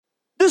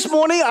this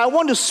morning, I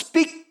want to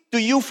speak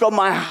to you from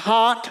my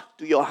heart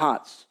to your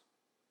hearts.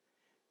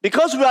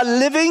 Because we are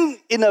living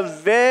in a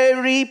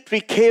very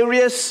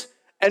precarious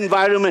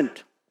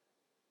environment.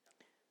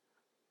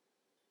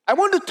 I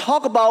want to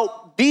talk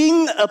about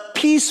being a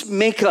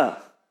peacemaker.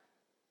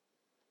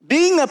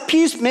 Being a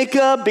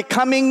peacemaker,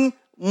 becoming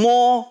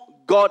more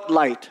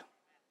God-like.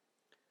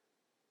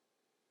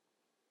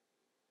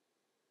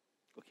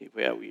 Okay,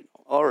 where are we?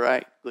 All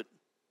right, good.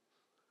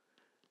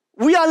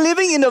 We are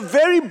living in a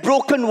very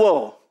broken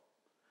world.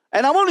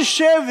 And I want to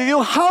share with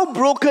you how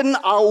broken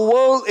our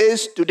world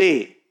is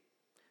today.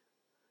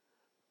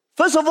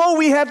 First of all,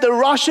 we have the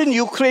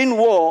Russian-Ukraine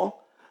war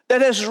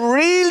that has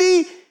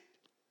really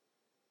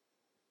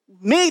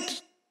made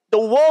the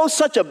world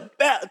such a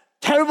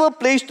terrible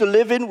place to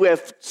live in. We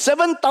have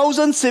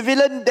 7,000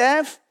 civilian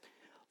deaths,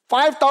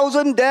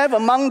 5,000 deaths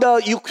among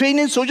the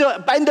Ukrainian soldiers.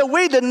 By the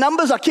way, the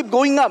numbers keep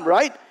going up,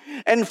 right?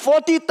 And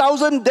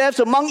 40,000 deaths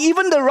among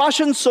even the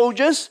Russian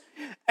soldiers.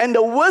 And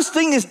the worst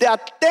thing is there are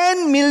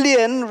 10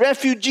 million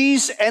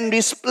refugees and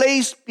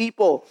displaced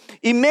people.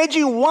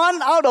 Imagine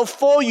 1 out of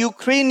 4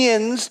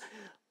 Ukrainians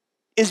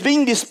is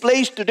being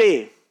displaced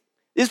today.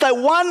 It's like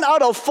 1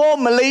 out of 4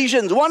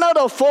 Malaysians, 1 out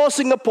of 4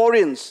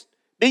 Singaporeans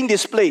being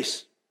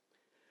displaced.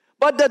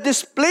 But the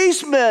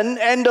displacement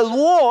and the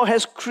war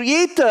has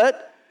created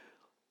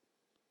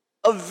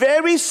a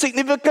very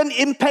significant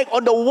impact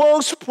on the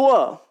world's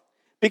poor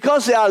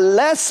because there are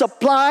less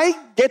supply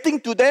getting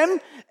to them,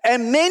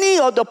 and many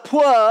of the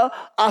poor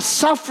are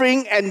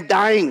suffering and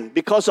dying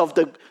because of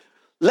the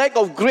lack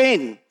of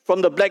grain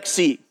from the Black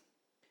Sea.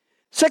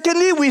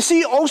 Secondly, we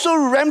see also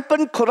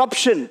rampant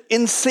corruption,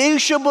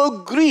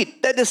 insatiable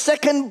greed. That is the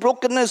second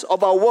brokenness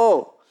of our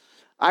world.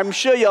 I'm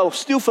sure you're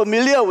still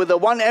familiar with the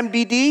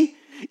 1MBD.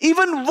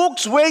 Even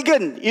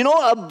Volkswagen,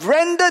 a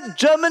branded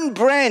German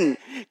brand,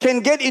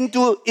 can get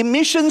into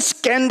emission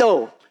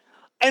scandal.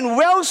 And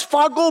Wells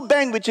Fargo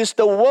Bank, which is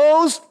the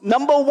world's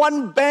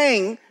 #1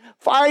 bank,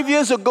 5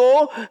 years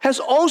ago, has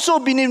also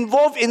been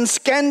involved in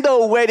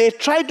scandal where they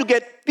try to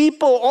get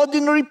people,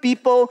 ordinary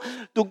people,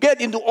 to get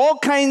into all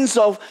kinds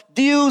of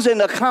deals and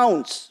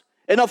accounts.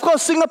 And of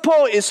course,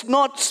 Singapore is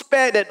not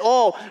spared at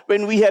all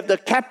when we have the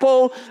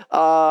Keppel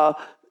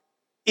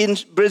in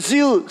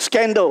Brazil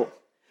scandal.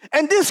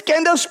 And this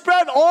scandal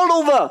spread all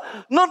over,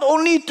 not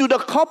only to the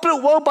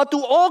corporate world, but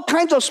to all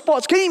kinds of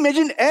sports. Can you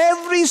imagine?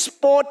 Every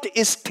sport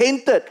is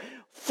tainted.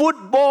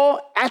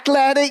 Football,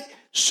 athletic,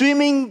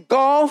 swimming,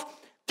 golf,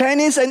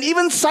 tennis, and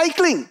even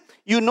cycling.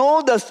 The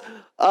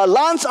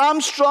Lance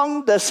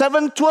Armstrong, the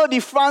 7th Tour de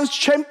France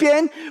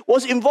champion,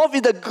 was involved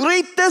in the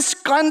greatest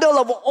scandal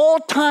of all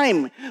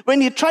time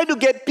when he tried to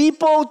get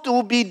people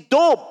to be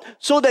doped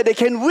so that they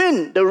can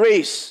win the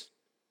race.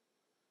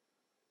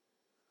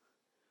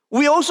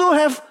 We also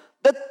have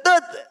the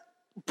third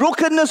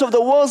brokenness of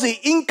the world, the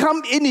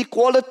income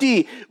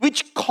inequality,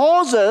 which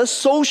causes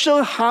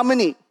social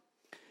harmony.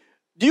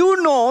 Do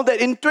you know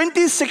that in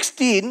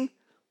 2016,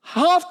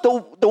 half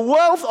the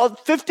wealth of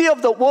 50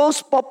 of the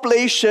world's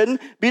population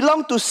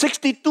belonged to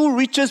 62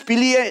 richest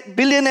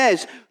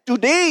billionaires?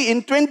 Today,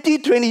 in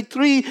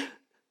 2023,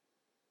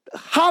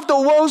 half the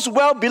world's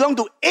wealth belongs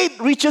to 8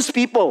 richest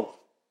people.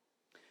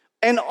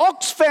 And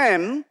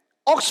Oxfam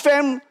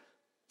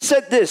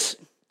said this: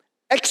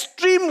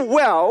 extreme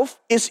wealth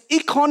is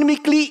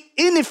economically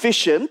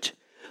inefficient,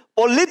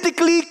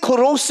 politically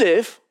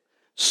corrosive,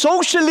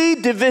 socially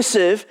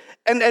divisive,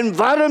 and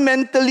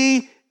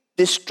environmentally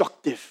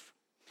destructive.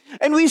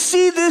 And we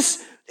see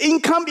this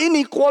income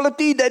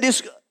inequality that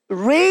is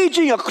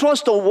raging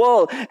across the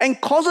world and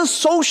causes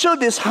social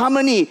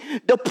disharmony.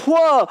 The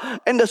poor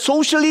and the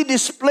socially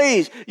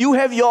displaced. You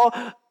have your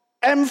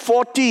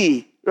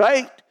M40,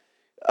 right?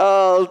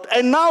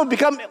 And now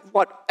become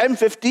what?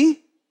 M50?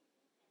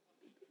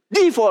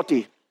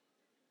 D40.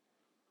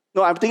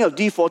 No, I'm thinking of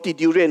D40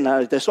 durian.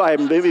 That's why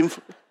I'm very...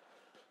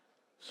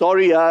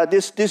 Sorry,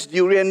 this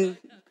durian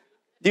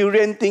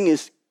thing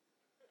is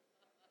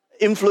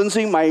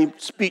influencing my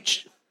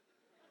speech.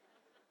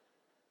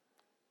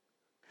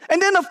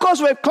 And then, of course,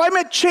 we have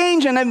climate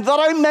change and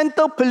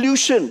environmental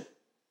pollution.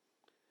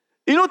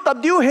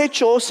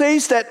 WHO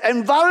says that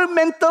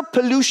environmental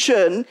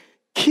pollution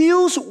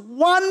kills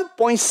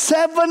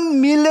 1.7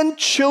 million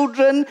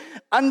children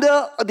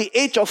under the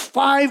age of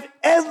 5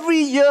 every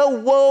year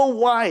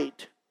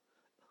worldwide.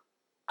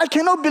 I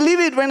cannot believe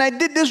it when I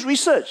did this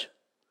research.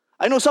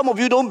 I know some of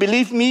you don't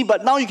believe me,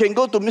 but now you can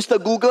go to Mr.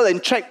 Google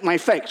and check my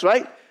facts,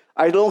 right?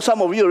 I know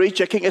some of you are already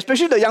checking,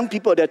 especially the young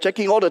people, they're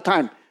checking all the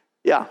time.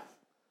 Yeah.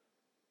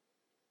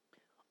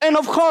 And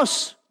of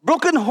course,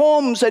 broken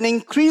homes and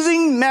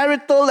increasing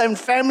marital and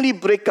family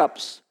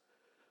breakups.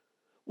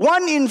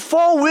 1 in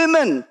 4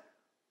 women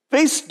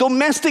face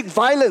domestic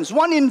violence.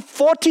 1 in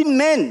 14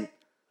 men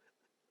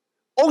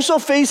also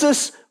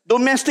faces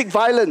domestic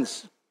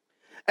violence.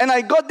 And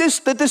I got these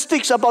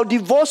statistics about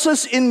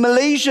divorces in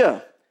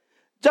Malaysia.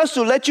 Just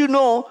to let you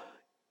know,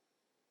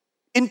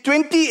 in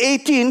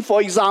 2018,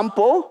 for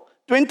example,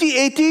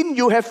 2018,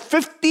 you have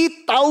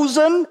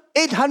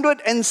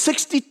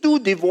 50,862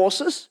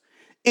 divorces.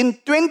 In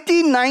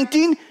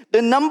 2019,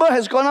 the number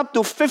has gone up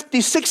to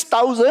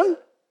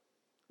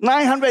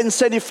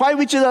 56,975,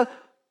 which is a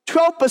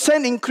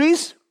 12%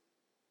 increase.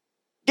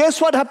 Guess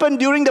what happened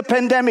during the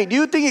pandemic? Do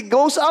you think it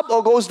goes up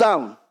or goes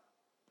down?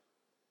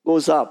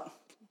 Goes up.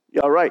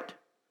 You're right.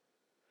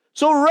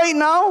 So right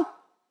now,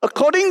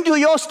 according to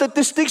your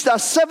statistics, there are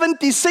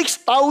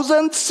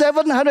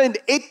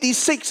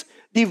 76,786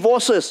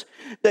 divorces.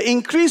 The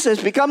increase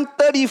has become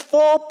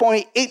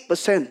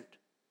 34.8%.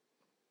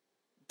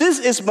 This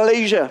is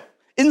Malaysia.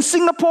 In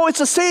Singapore, it's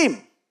the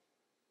same.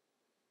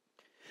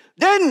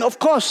 Then, of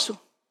course,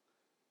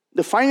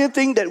 the final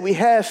thing that we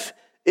have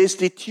is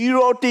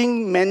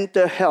deteriorating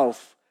mental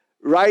health,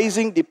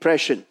 rising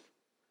depression.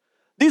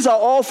 These are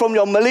all from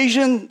your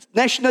Malaysian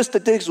national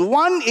statistics.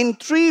 1 in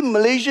 3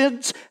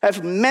 Malaysians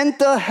have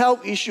mental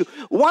health issues.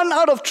 1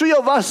 out of 3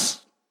 of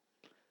us,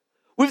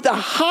 with the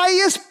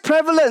highest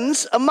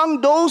prevalence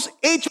among those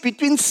aged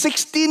between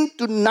 16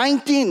 to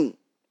 19,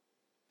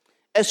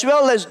 as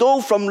well as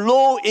those from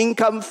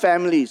low-income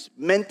families,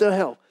 mental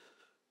health.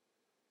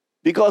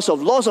 Because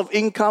of loss of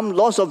income,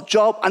 loss of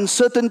job,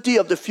 uncertainty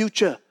of the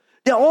future.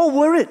 They're all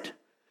worried.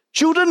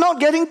 Children not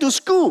getting to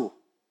school.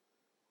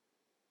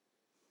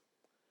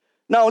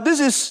 Now, this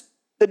is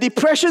the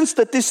depression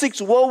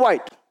statistics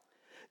worldwide.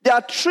 There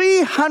are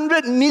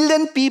 300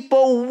 million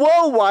people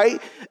worldwide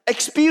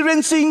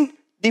experiencing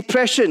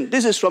depression.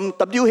 This is from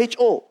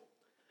WHO.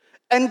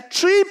 And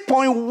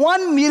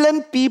 3.1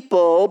 million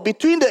people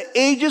between the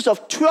ages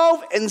of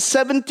 12 and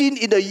 17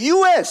 in the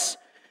US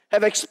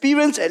have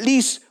experienced at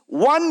least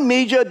one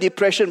major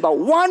depression. About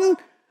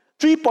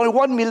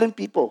 3.1 million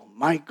people.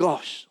 My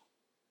gosh.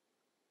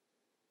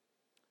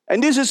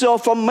 And this is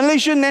from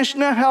Malaysian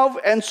National Health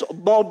and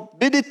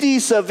Morbidity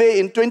Survey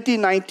in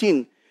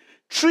 2019.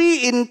 3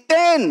 in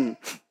 10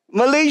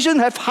 Malaysians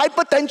have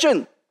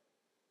hypertension.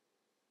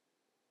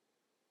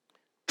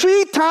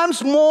 3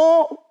 times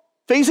more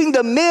facing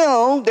the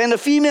male than the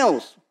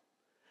females.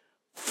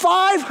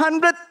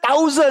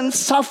 500,000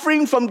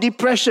 suffering from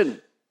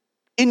depression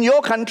in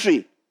your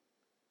country.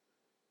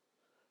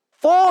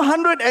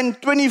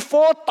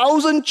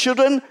 424,000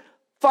 children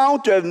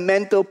found to have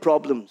mental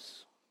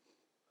problems.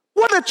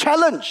 What a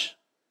challenge.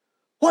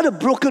 What a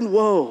broken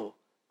world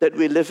that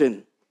we live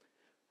in.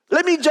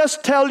 Let me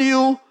just tell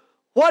you,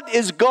 what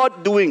is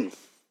God doing?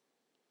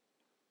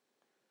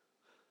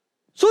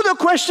 So the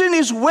question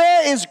is,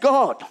 where is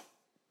God?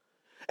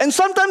 And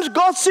sometimes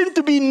God seems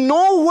to be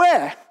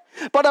nowhere.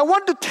 But I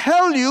want to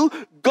tell you,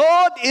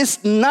 God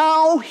is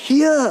now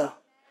here.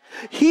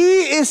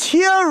 He is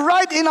here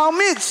right in our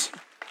midst.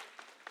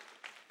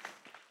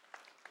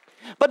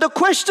 But the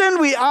question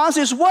we ask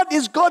is, what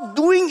is God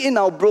doing in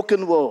our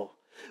broken world?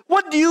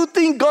 What do you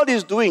think God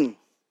is doing?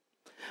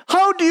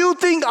 How do you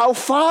think our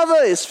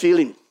Father is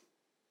feeling?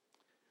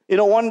 You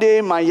know, one day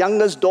my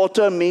youngest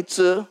daughter,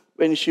 Meitze,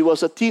 when she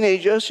was a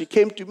teenager, she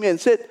came to me and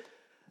said,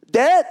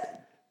 "Dad,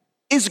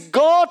 is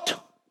God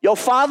your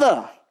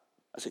Father?"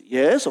 I said,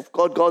 "Yes, of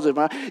course, God is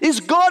my Father." "Is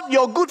God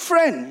your good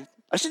friend?"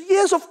 I said,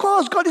 "Yes, of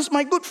course, God is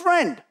my good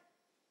friend."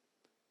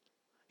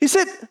 He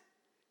said,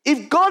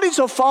 "If God is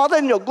your Father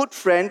and your good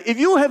friend, if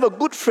you have a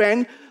good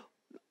friend,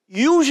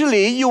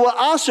 usually you will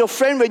ask your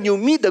friend when you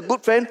meet the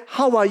good friend,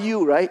 'How are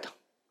you?' right?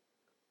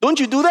 Don't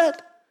you do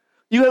that?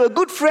 You have a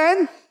good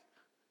friend,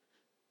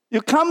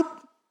 you come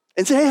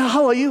and say, 'Hey,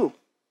 how are you?'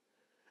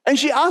 And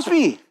she asked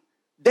me,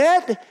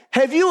 'Dad,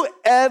 have you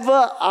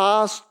ever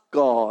asked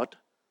God,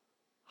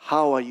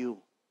 'How are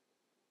you?'"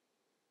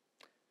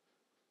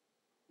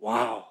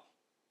 Wow.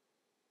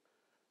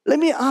 Let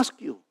me ask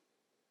you,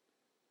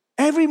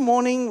 every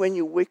morning when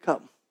you wake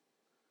up,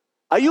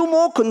 are you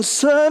more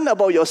concerned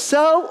about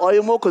yourself or are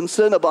you more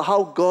concerned about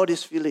how God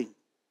is feeling?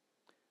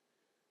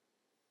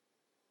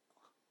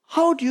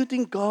 How do you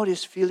think God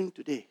is feeling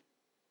today?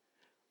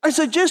 I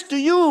suggest to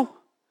you,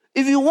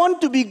 if you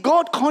want to be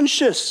God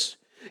conscious,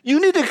 you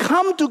need to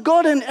come to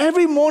God and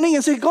every morning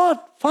and say, "God,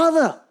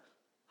 Father,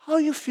 how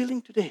are you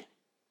feeling today?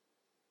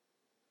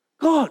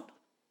 God,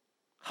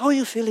 how are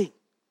you feeling?"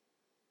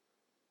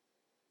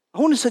 I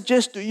want to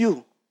suggest to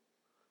you,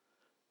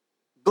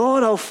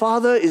 God our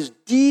Father is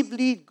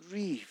deeply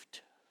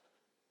grieved.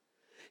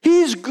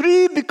 He is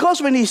grieved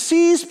because when He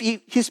sees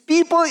His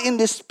people in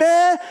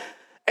despair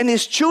and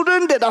His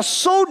children that are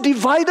so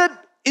divided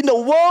in the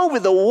world,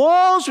 with the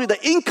wars, with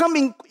the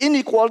income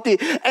inequality.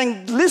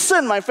 And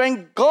listen, my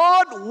friend,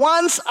 God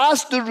wants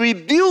us to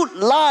rebuild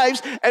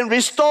lives and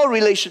restore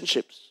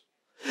relationships.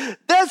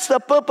 That's the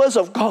purpose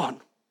of God.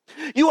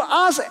 You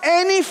ask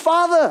any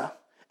father,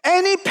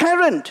 any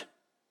parent.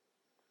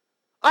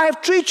 I have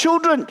 3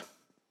 children.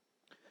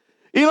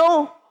 You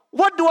know,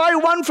 what do I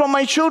want from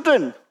my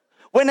children?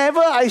 Whenever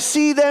I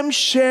see them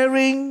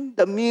sharing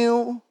the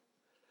meal,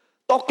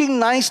 talking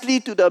nicely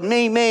to the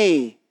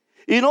May,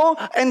 you know,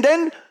 and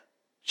then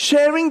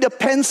sharing the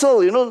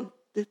pencil, you know,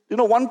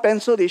 one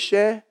pencil they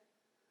share.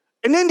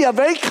 And then they are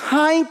very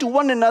kind to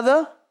one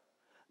another.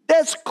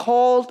 That's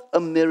called a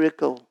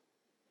miracle.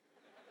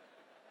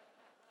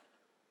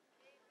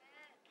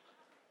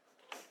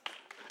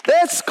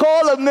 That's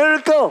called a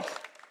miracle.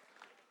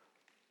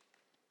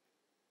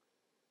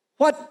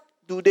 What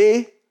do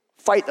they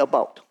fight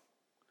about?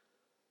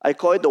 I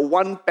call it the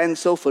one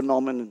pencil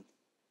phenomenon.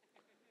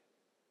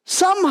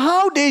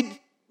 Somehow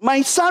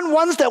my son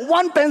wants that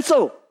one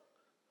pencil.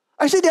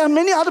 I said, there are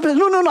many other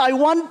pencils. No, I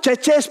want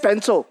Cheche's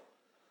pencil.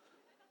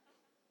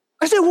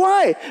 I said,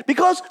 why?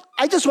 Because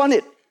I just want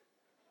it.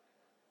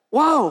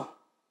 Wow.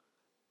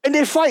 And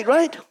they fight,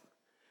 right?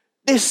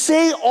 They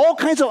say all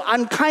kinds of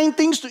unkind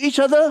things to each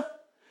other.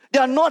 They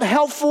are not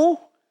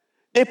helpful.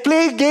 They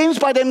play games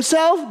by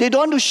themselves. They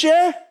don't want to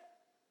share.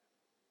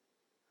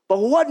 But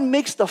what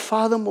makes the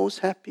Father most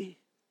happy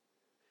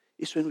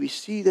is when we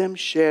see them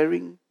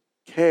sharing,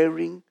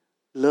 caring,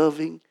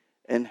 loving,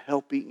 and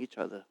helping each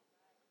other.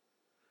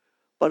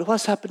 But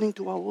what's happening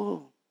to our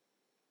world?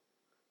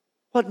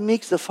 What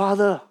makes the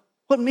Father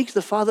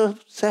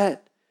sad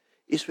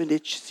is when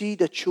they see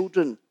the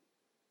children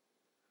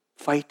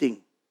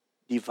fighting,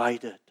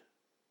 divided.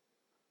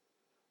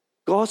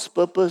 God's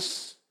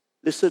purpose,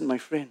 listen, my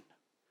friend,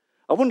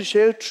 I want to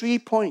share 3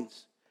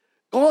 points.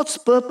 God's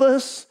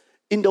purpose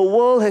in the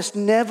world has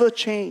never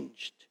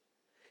changed.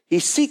 He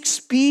seeks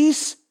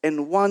peace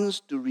and wants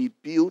to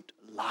rebuild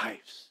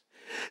lives.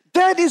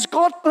 That is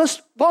God's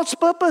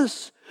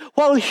purpose.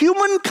 While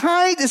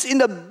humankind is in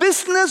the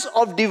business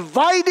of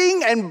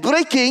dividing and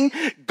breaking,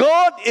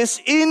 God is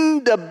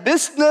in the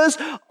business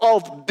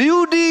of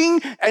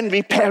building and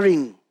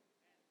repairing.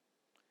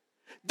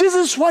 This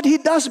is what He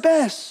does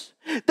best.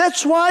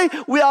 That's why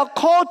we are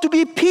called to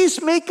be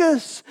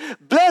peacemakers.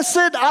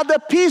 Blessed are the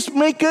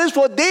peacemakers,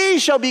 for they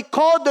shall be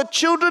called the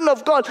children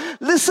of God.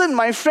 Listen,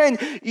 my friend,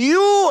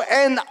 you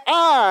and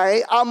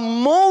I are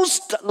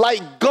most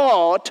like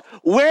God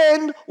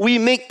when we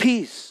make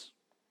peace.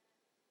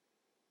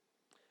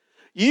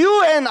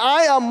 You and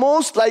I are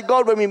most like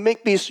God when we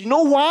make peace. You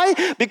know why?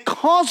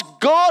 Because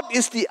God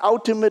is the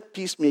ultimate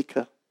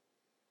peacemaker.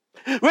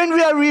 When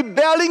we are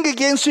rebelling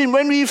against Him,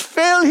 when we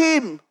fail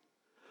Him,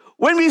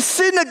 when we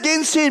sin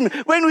against Him,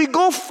 when we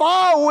go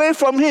far away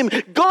from Him,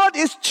 God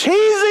is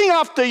chasing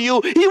after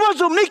you. He wants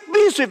to make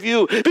peace with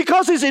you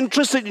because He's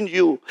interested in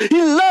you. He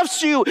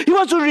loves you. He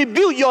wants to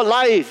rebuild your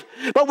life.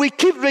 But we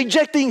keep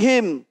rejecting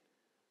Him.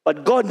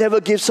 But God never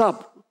gives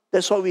up.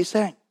 That's what we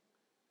sang.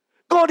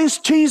 God is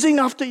chasing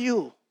after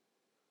you.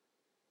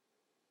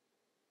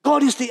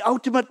 God is the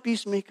ultimate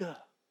peacemaker.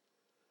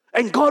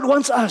 And God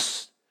wants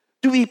us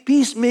to be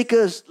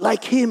peacemakers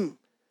like Him.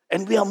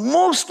 And we are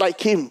most like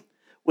Him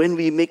when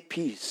we make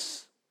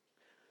peace.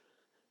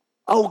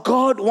 Our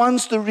God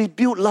wants to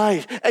rebuild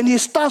life. And He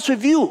starts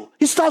with you.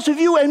 He starts with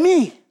you and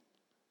me.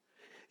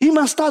 He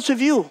must start with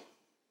you.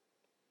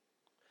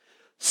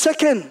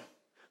 Second,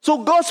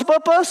 so God's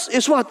purpose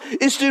is what?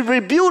 Is to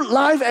rebuild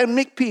life and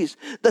make peace.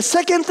 The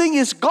second thing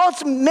is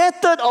God's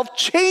method of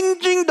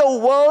changing the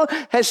world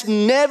has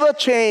never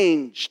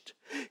changed.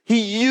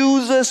 He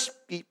uses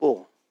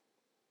people.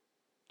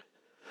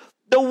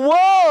 The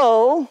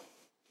world,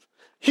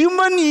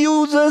 human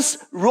uses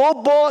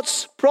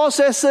robots,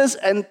 processes,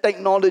 and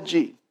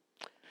technology.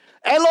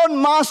 Elon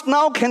Musk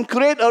now can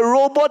create a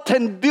robot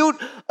and build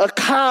a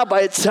car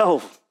by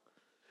itself.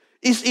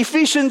 It's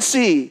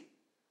efficiency.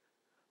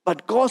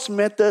 But God's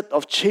method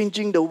of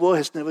changing the world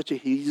has never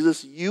changed. He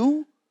uses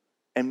you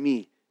and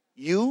me.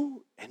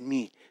 You and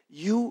me.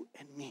 You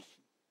and me.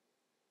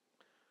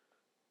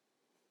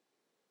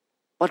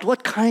 But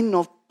what kind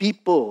of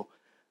people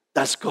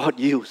does God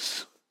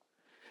use?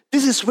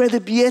 This is where the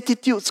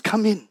Beatitudes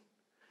come in.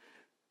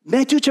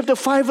 Matthew chapter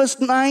 5 verse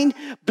 9,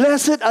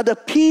 blessed are the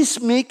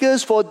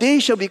peacemakers, for they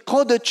shall be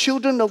called the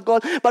children of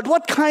God. But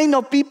what kind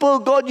of people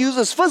God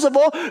uses? First of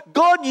all,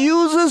 God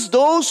uses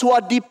those who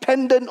are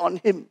dependent on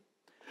Him.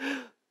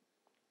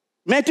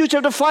 Matthew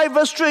chapter 5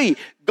 verse 3,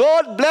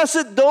 God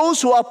blessed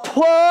those who are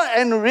poor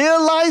and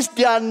realize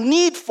their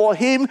need for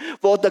Him,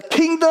 for the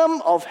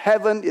kingdom of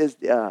heaven is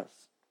theirs.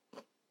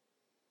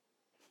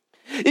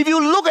 If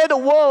you look at the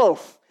world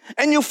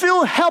and you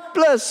feel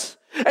helpless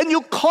and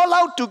you call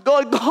out to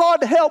God,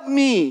 God help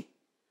me,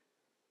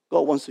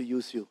 God wants to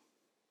use you.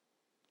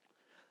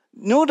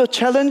 You know the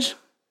challenge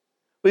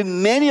with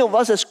many of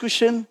us as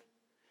Christians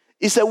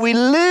is that we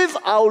live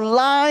our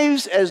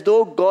lives as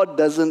though God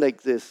doesn't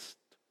exist.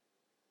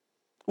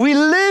 We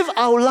live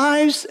our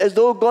lives as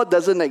though God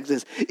doesn't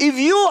exist. If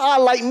you are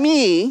like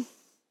me,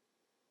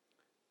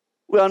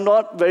 we are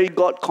not very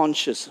God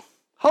conscious.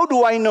 How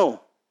do I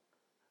know?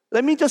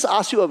 Let me just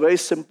ask you a very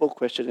simple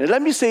question. And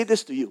let me say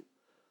this to you.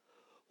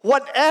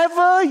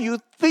 Whatever you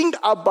think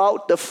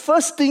about the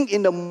first thing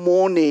in the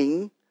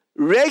morning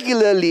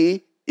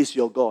regularly is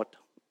your God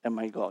and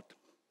my God.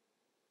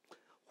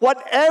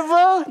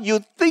 Whatever you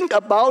think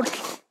about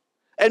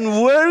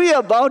and worry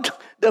about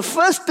the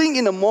first thing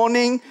in the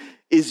morning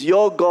is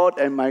your God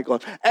and my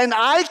God. And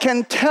I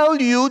can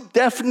tell you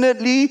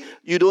definitely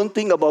you don't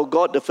think about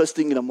God the first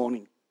thing in the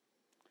morning.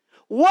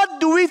 What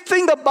do we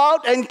think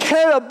about and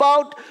care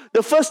about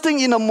the first thing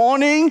in the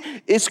morning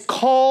is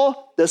called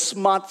the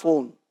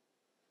smartphone.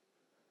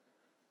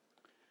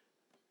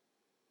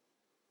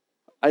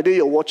 Either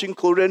you're watching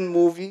Korean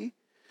movie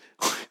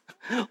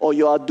or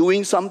you are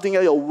doing something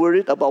else, you're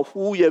worried about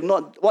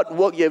what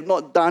work you have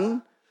not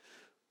done.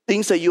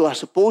 things that you are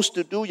supposed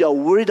to do. You're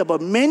worried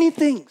about many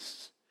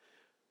things.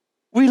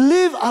 We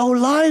live our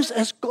lives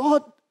as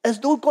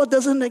though God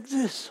doesn't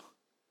exist.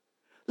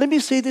 Let me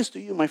say this to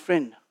you, my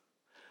friend.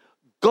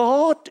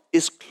 God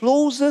is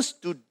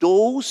closest to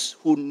those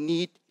who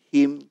need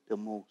Him the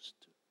most.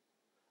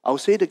 I'll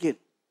say it again.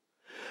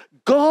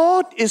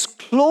 God is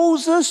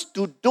closest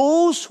to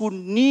those who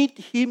need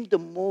Him the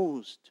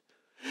most.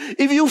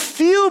 If you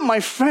feel, my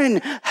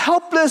friend,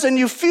 helpless and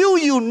you feel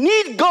you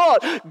need God,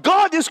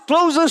 God is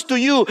closest to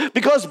you,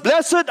 because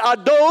blessed are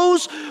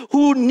those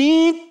who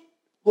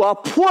are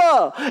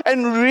poor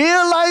and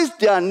realize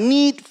their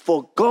need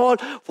for God,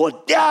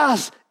 for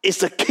theirs is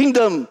the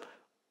kingdom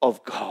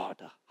of God.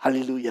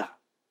 Hallelujah.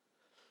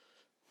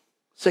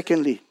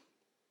 Secondly,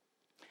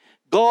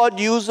 God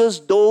uses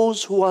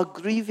those who are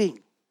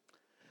grieving.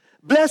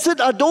 Blessed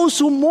are those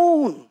who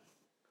mourn,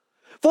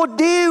 for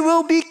they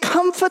will be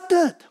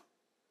comforted.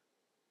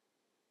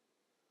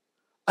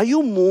 Are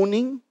you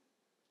mourning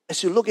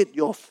as you look at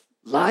your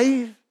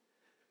life,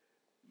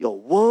 your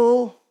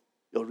world,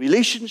 your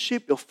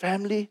relationship, your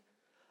family?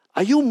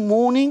 Are you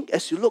mourning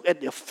as you look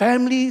at your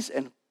families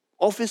and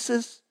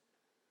offices?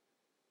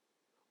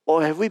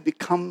 Or have we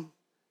become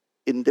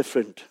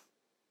indifferent?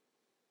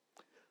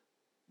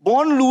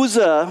 Born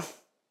Loser,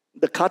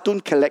 the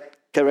cartoon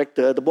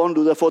character, the Born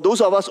Loser, for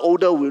those of us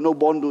older, we know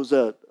Born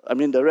Loser. I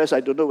mean, the rest,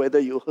 I don't know whether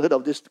you heard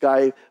of this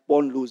guy,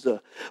 Born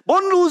Loser.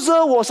 Born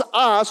Loser was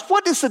asked,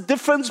 what is the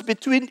difference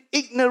between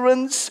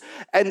ignorance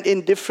and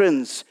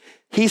indifference?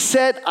 He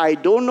said, I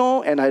don't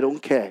know and I don't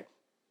care.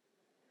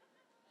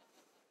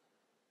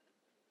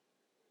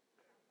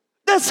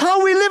 That's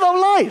how we live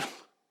our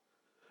life.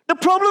 The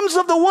problems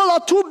of the world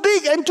are too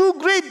big and too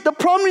great. The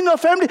problem in our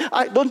family,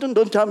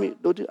 don't tell me.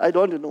 I don't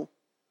want to know.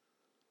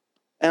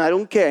 And I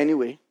don't care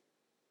anyway.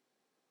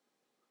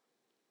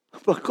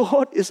 But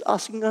God is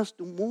asking us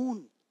to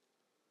mourn,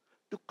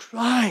 to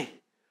cry.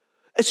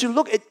 As you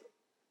look at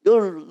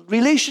your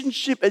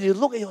relationship, as you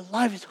look at your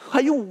life,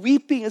 are you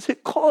weeping and say,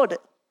 God?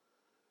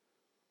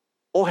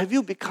 Or have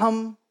you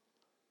become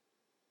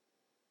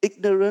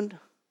ignorant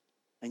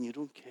and you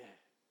don't care?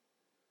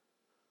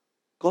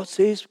 God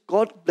says,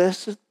 God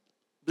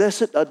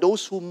blessed are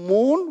those who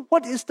mourn.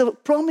 What is the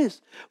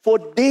promise? For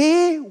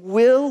they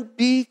will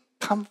be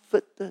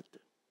comforted.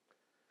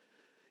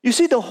 You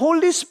see, the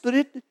Holy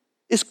Spirit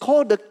is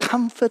called the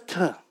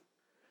Comforter.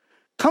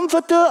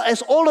 Comforter,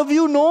 as all of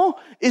you know,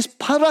 is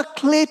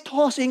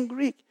parakletos in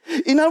Greek.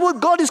 In other words,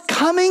 God is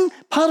coming.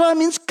 Para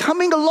means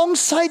coming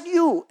alongside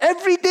you.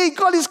 Every day,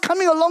 God is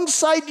coming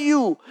alongside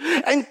you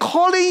and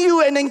calling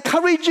you and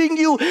encouraging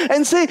you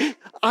and say,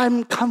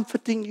 I'm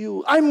comforting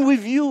you. I'm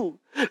with you.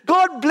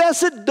 God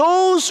blessed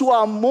those who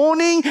are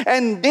mourning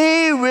and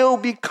they will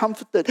be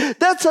comforted.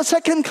 That's the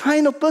second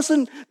kind of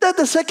person. That's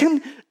the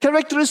second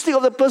characteristic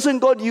of the person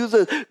God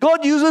uses.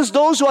 God uses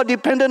those who are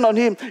dependent on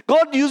Him.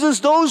 God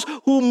uses those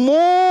who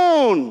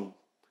mourn.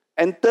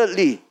 And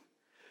thirdly,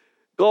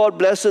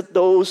 God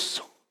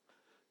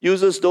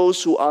uses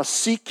those who are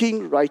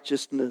seeking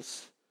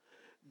righteousness.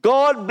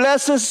 God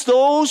blesses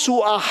those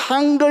who are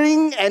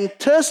hungering and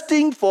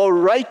thirsting for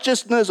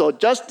righteousness or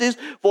justice,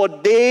 for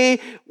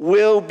they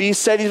will be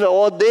satisfied,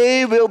 or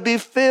they will be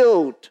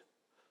filled.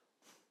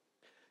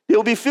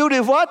 They'll be filled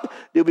with what?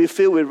 They'll be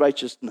filled with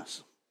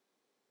righteousness.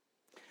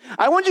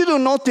 I want you to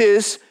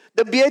notice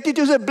the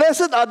Beatitudes say,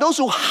 blessed are those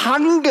who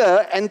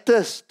hunger and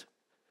thirst.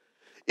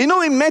 You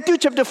know, in Matthew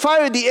chapter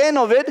 5, at the end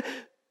of it,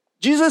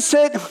 Jesus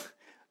said,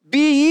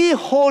 be ye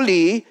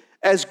holy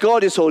as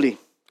God is holy.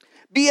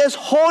 Be as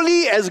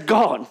holy as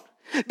God.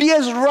 Be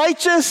as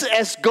righteous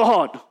as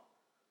God.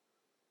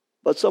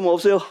 But some of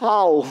us say,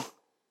 how?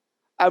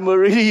 I'm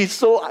already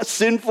so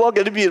sinful, I'm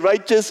going to be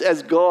righteous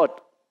as God.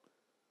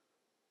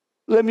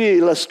 Let me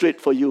illustrate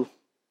for you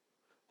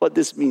what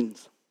this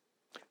means.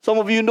 Some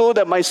of you know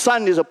that my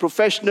son is a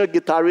professional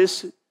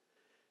guitarist.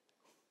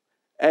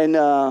 And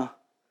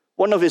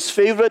one of his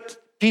favorite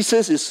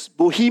pieces is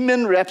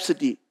Bohemian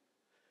Rhapsody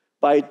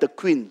by the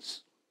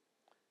Queens.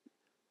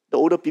 The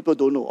older people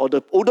don't know. Or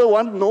the older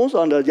one knows,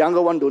 or the younger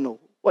one don't know.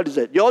 What is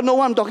that? You all know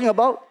what I'm talking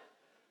about?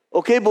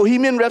 Okay,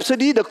 Bohemian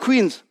Rhapsody, the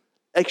Queens.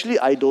 Actually,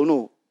 I don't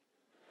know.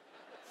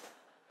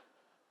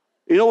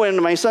 You know,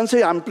 when my son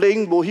said, I'm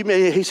playing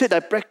Bohemian, he said, I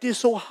practiced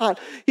so hard.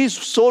 He's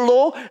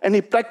solo, and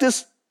he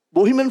practiced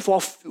Bohemian for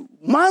a few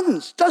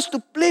months just to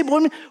play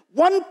Bohemian.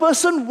 One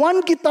person,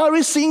 one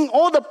guitarist singing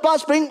all the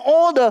parts, playing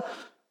all the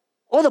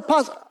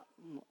parts.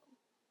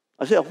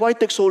 I said, why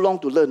take so long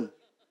to learn?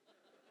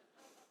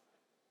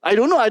 I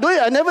don't know.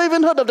 I never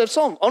even heard of that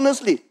song,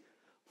 honestly.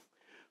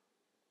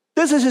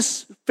 This is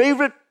his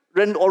favorite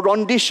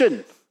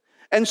rendition.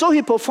 And so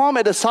he performed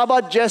at the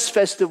Sabah Jazz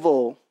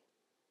Festival.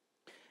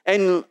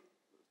 And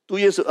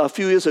a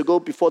few years ago,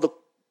 before the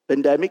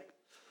pandemic,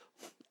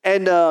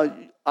 and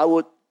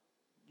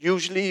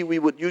we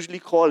would usually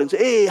call and say,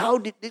 hey, how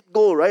did it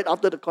go, right,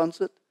 after the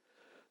concert?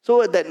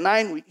 So at that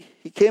night,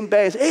 he came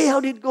back and said, hey, how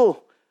did it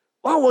go?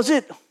 What was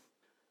it?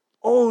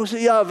 Oh, so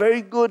yeah,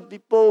 very good.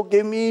 People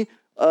gave me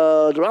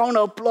round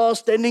of applause,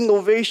 standing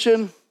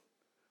ovation.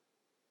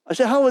 I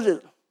said, how was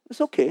it?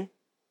 It's okay.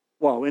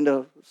 Wow, when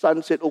the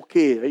son said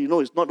okay, you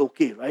know it's not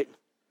okay, right?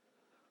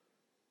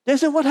 They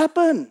said, what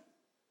happened?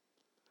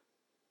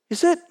 He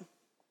said,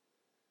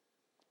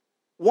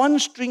 one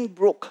string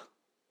broke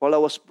while I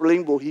was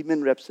playing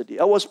Bohemian Rhapsody.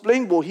 I was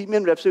playing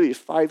Bohemian Rhapsody with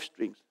 5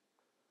 strings.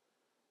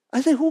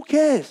 I said, who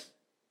cares?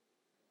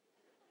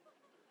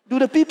 Do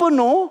the people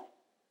know?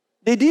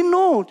 They didn't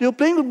know. They were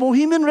playing the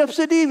Bohemian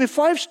Rhapsody with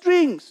 5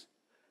 strings.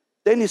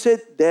 Then he said,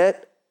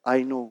 Dad,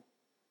 I know.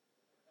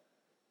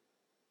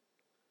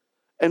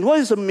 And what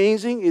is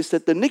amazing is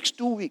that the next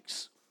 2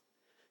 weeks,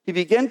 he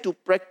began to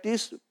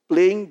practice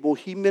playing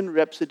Bohemian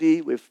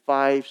Rhapsody with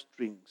 5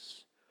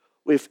 strings,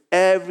 with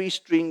every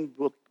string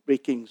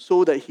breaking,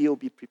 so that he'll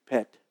be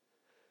prepared.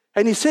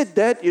 And he said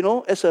that,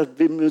 as a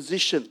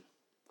musician,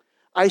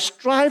 I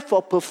strive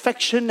for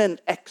perfection and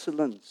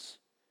excellence.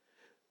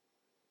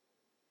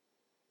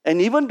 And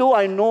even though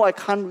I know I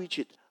can't reach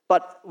it,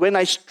 but when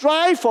I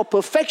strive for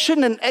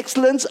perfection and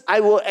excellence,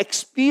 I will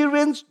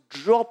experience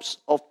drops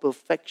of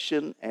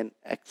perfection and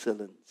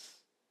excellence.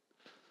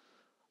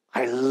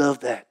 I love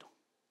that.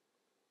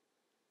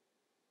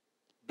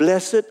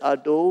 Blessed are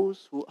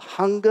those who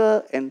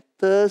hunger and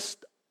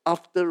thirst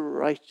after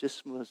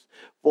righteousness,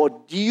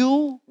 for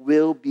you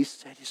will be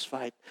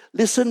satisfied.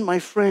 Listen, my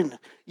friend,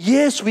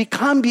 yes, we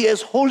can't be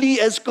as holy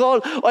as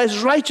God or as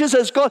righteous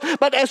as God,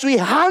 but as we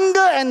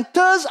hunger and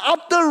thirst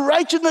after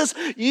righteousness,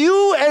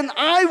 you and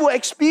I will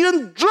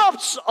experience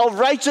drops of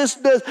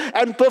righteousness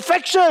and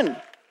perfection.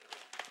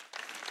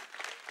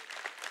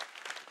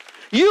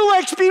 You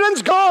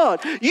experience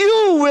God.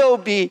 You will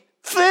be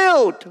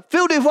filled.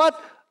 Filled with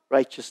what?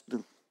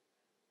 Righteousness.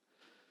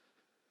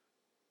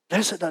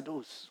 Blessed are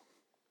those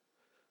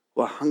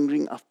who are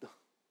hungering after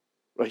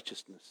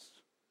righteousness.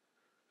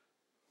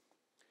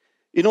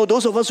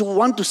 Those of us who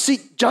want to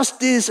seek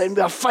justice and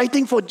we are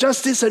fighting for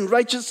justice and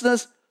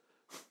righteousness,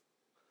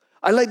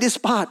 I like this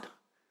part.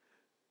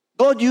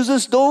 God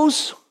uses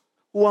those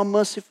who are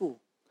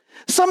merciful.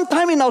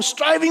 Sometimes in our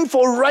striving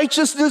for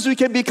righteousness, we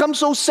can become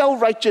so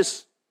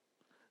self-righteous.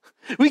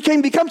 We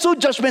can become so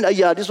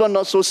judgmental. This one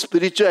not so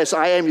spiritual as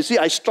I am. You see,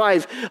 I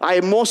strive. I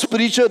am more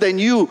spiritual than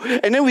you.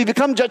 And then we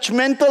become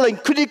judgmental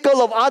and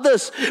critical of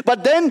others.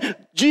 But then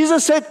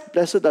Jesus said,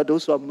 blessed are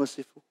those who are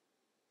merciful.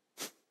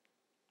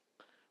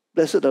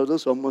 Blessed are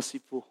those who are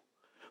merciful.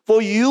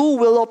 For you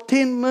will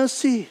obtain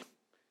mercy.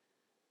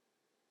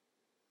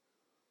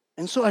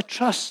 And so I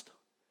trust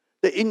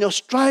that in your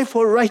strive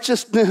for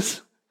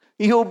righteousness,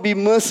 you'll be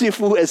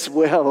merciful as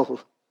well.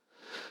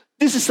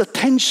 This is a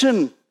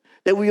tension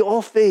that we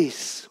all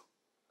face.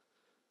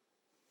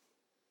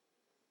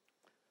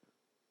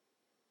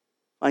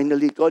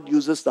 Finally, God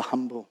uses the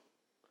humble.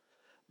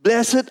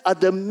 Blessed are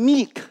the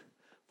meek,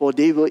 for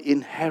they will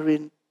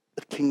inherit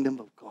the kingdom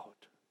of God.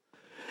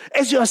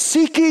 As you are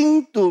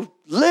seeking to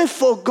live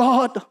for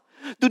God,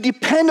 to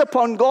depend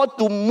upon God,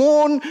 to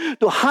mourn,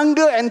 to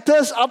hunger and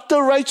thirst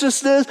after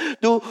righteousness,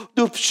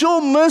 to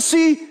show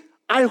mercy,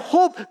 I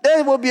hope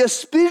there will be a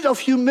spirit of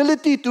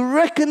humility to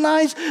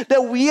recognize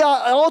that we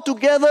are all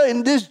together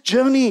in this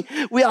journey.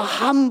 We are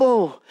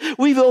humble.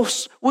 We will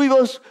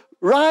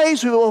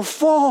rise, we will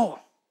fall.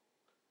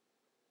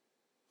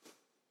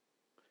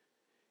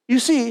 You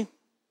see,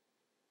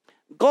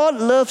 God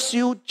loves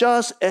you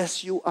just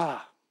as you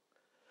are.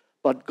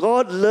 But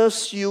God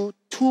loves you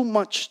too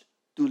much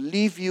to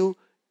leave you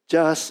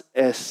just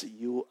as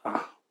you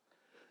are.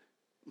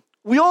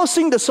 We all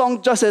sing the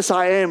song, Just As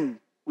I Am,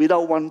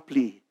 without one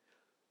plea.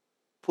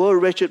 Poor,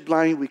 wretched,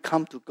 blind, we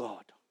come to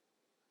God.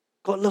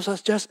 God loves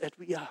us just as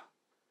we are.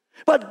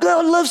 But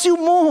God loves you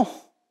more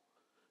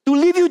to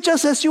leave you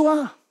just as you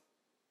are.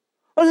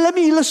 Well, let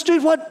me illustrate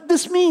what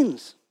this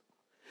means.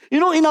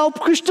 In our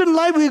Christian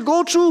life, we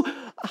go through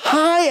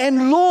high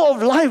and low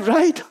of life,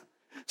 right?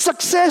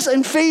 Success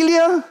and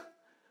failure.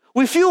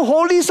 We feel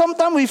holy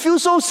sometimes, we feel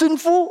so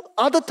sinful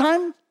other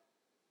times.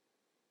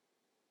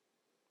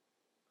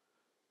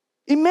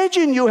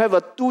 Imagine you have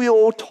a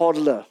 2-year-old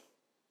toddler.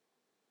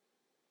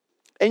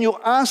 And you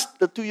ask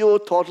the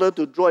 2-year-old toddler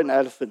to draw an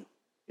elephant.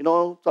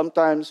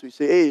 Sometimes we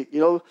say,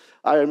 hey,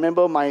 I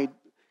remember my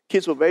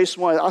kids were very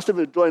small. I asked them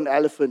to draw an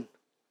elephant.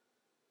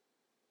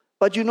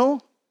 But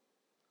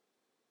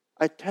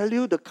I tell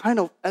you, the kind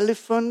of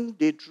elephant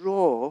they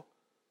draw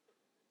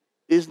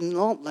is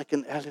not like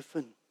an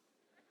elephant.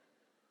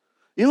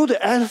 The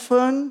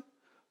elephant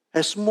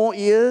has small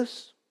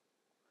ears,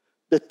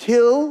 the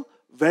tail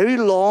very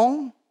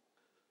long,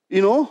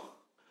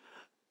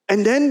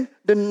 and then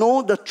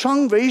the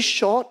trunk very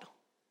short.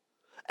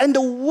 And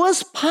the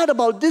worst part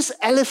about this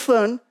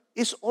elephant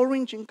is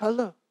orange in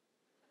color.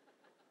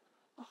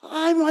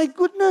 My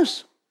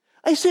goodness.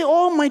 I say,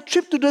 my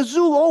trip to the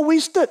zoo all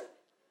wasted.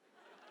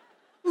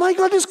 My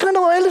God, this kind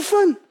of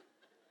elephant.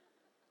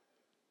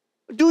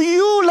 Do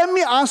you, let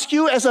me ask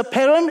you as a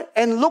parent,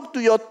 and look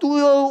to your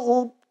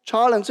 2-year-old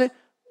child and say,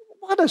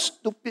 what a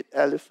stupid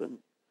elephant.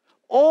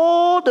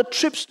 All the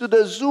trips to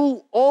the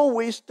zoo all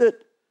wasted.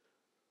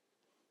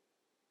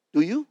 Do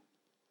you?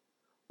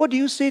 What do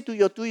you say to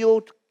your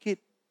 2-year-old kid?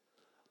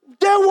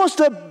 That was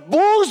the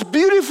most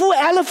beautiful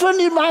elephant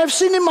I've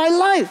seen in my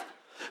life.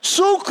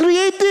 So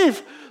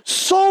creative,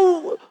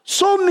 so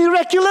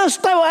miraculous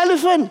type of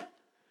elephant.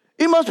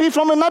 It must be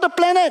from another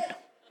planet.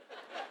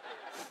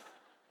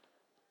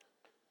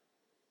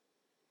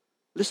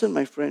 Listen,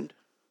 my friend.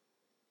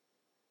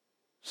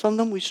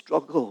 Sometimes we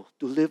struggle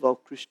to live our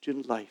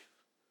Christian life.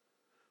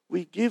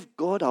 We give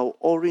God our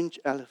orange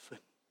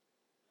elephant.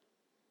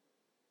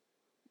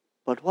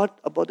 But what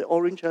about the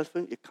orange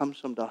elephant? It comes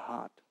from the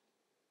heart.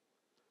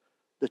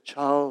 The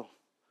child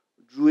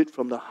drew it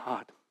from the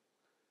heart.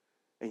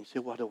 And you say,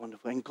 what a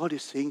wonderful. And God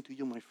is saying to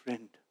you, my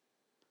friend,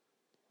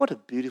 what a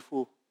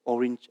beautiful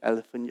orange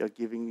elephant you're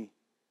giving me.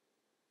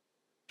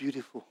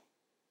 Beautiful.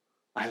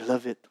 I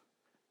love it.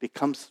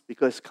 Because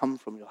it's come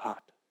from your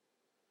heart.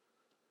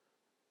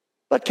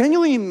 But can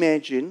you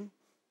imagine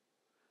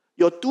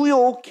your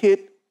 2-year-old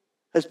kid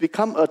has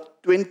become a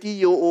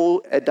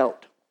 20-year-old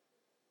adult?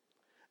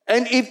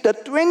 And if the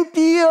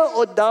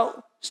 20-year-old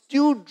adult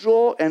still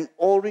draw an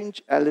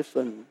orange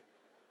elephant,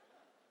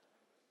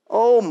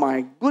 oh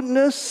my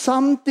goodness,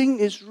 something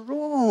is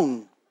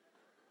wrong.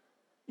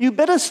 You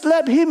better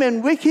slap him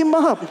and wake him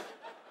up.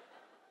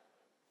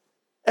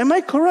 Am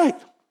I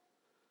correct?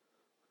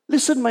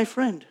 Listen, my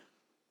friend.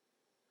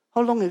 How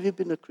long have you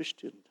been a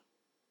Christian?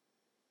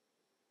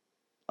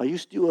 Are you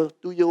still a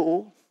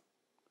 2-year-old?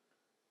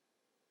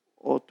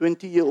 Or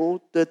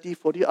 20-year-old, 30,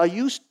 40? Are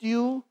you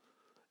still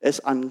as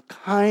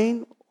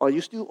unkind? Are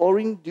you still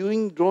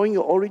drawing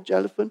your orange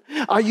elephant?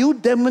 Are you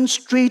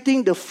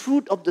demonstrating the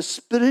fruit of the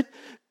Spirit?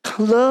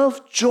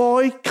 Love,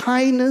 joy,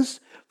 kindness,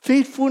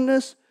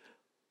 faithfulness?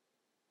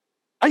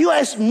 Are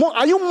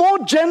you more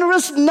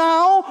generous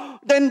now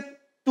than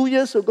 2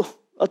 years ago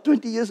or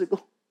 20 years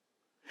ago?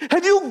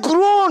 Have you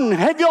grown?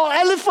 Have your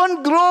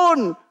elephant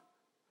grown?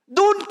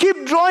 Don't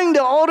keep drawing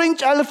the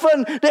orange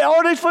elephant. The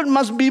orange elephant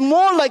must be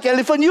more like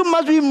elephant. You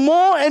must be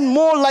more and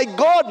more like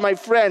God, my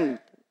friend.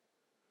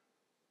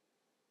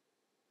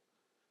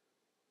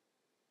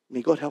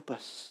 May God help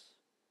us.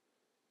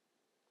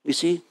 You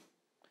see,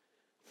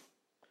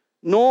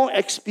 no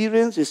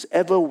experience is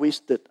ever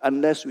wasted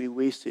unless we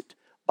waste it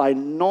by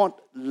not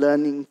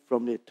learning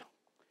from it.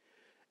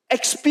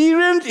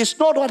 Experience is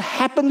not what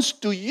happens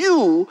to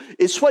you,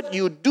 it's what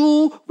you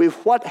do with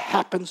what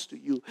happens to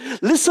you.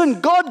 Listen,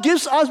 God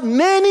gives us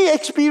many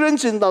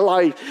experiences in the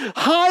life,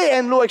 high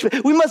and low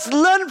experience. We must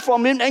learn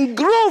from it and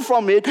grow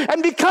from it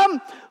and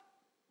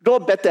grow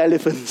better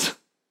elephants.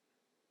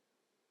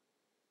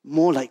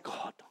 More like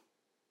God.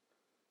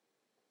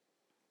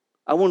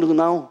 I want to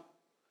now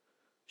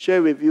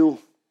share with you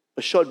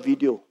a short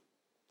video,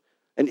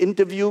 an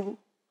interview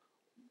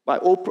by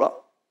Oprah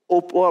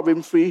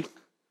Winfrey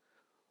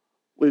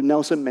with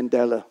Nelson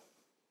Mandela,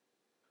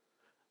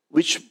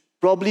 which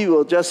probably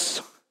will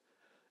just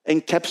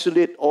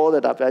encapsulate all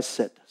that I've just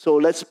said. So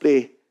let's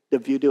play the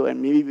video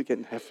and maybe we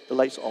can have the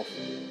lights off.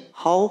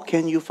 How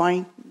can you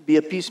be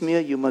a peacemaker?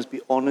 You must be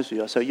honest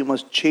with yourself. You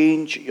must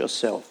change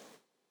yourself.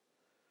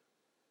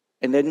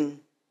 And then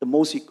the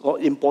most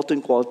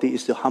important quality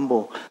is to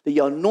humble, that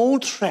you are no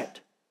threat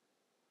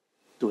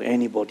to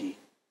anybody.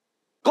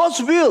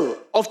 God's will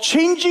of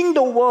changing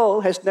the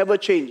world has never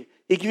changed.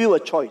 He gives you a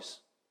choice.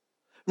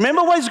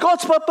 Remember what is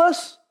God's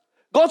purpose?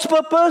 God's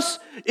purpose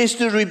is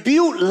to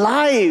rebuild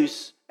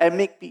lives and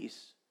make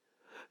peace.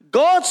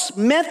 God's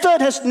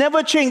method has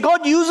never changed.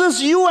 God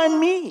uses you and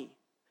me.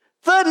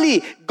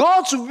 Thirdly,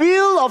 God's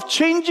will of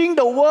changing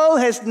the world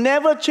has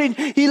never changed.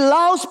 He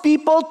allows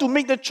people to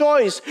make the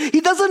choice. He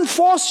doesn't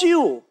force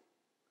you.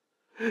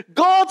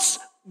 God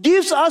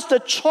gives us the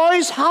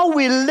choice how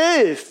we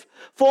live,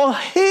 for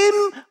Him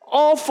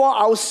or for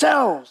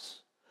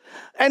ourselves.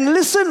 And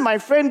listen, my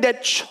friend,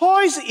 that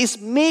choice is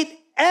made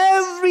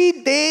every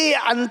day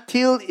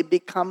until it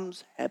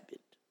becomes habit.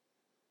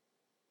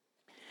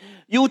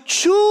 You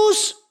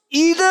choose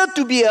either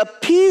to be a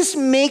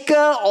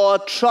peacemaker or a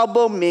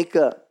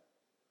troublemaker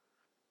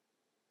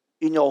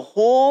in your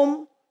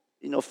home,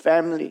 in your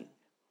family.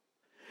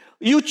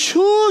 You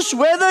choose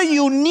whether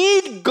you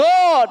need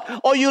God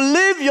or you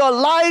live your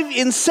life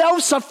in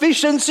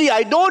self-sufficiency.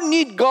 I don't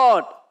need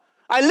God.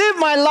 I live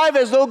my life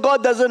as though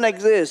God doesn't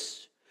exist.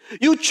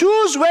 You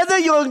choose whether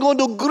you're going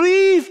to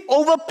grieve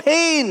over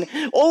pain,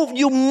 or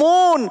you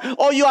mourn,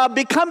 or you have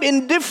become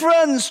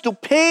indifferent to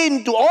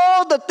pain, to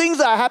all the things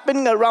that are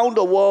happening around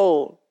the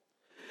world.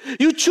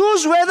 You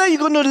choose whether you're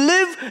going to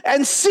live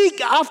and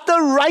seek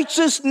after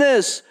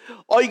righteousness,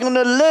 or you're going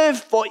to live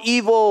for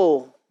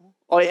evil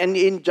or an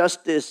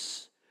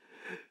injustice.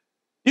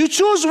 You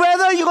choose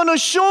whether you're going to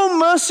show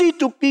mercy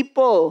to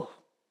people,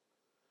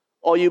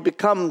 or you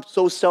become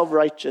so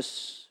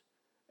self-righteous,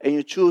 and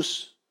you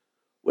choose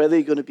whether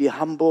you're going to be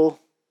humble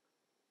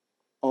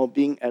or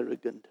being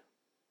arrogant.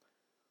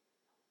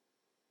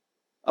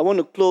 I want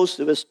to close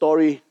with a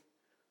story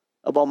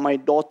about my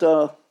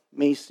daughter,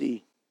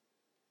 Macy.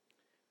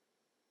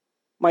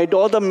 My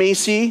daughter,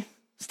 Macy,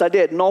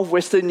 studied at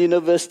Northwestern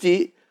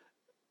University,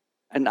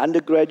 an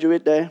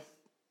undergraduate there.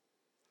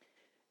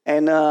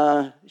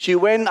 And she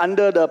went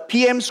under the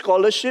PM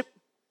scholarship.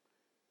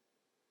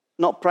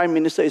 not prime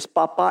minister, it's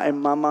Papa and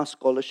Mama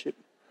scholarship.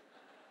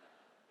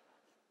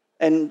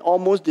 And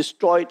almost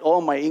destroyed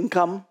all my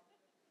income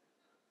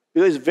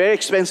because it's very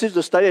expensive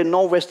to study at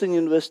Northwestern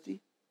University.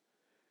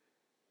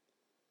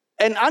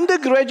 An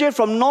undergraduate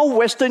from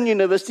Northwestern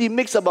University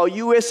makes about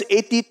US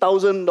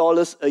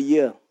 $80,000 a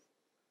year.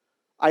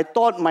 I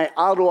thought my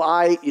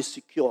ROI is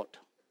secured.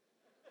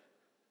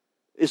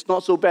 It's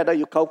not so bad that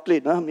you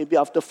calculate. Maybe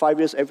after 5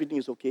 years, everything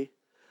is okay.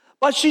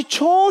 But she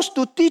chose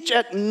to teach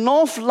at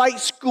Northlight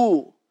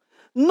School.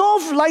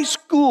 Northlight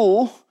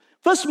School,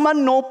 first month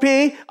no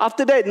pay,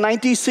 after that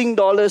 90 Sing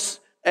dollars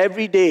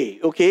every day,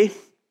 okay?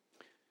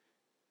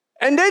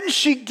 And then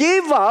she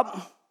gave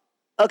up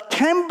a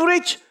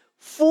Cambridge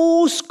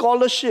full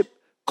scholarship,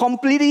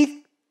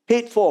 completely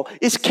paid for.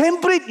 It's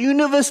Cambridge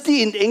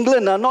University in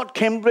England, not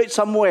Cambridge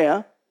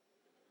somewhere.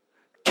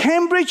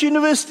 Cambridge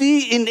University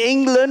in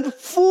England,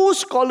 full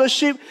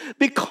scholarship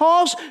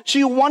because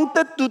she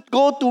wanted to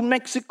go to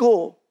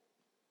Mexico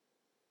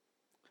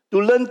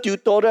to learn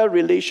tutorial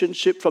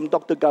relationship from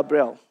Dr.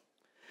 Gabriel.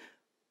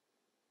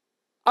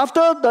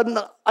 After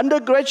the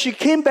undergrad, she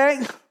came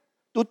back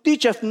to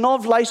teach at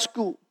Northlight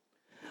School.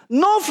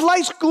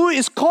 Northlight School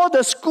is called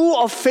the School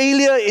of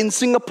Failure in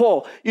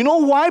Singapore. You know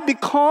why?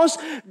 Because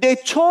they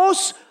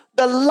chose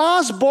the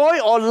last boy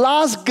or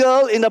last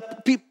girl in a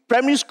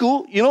primary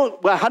school,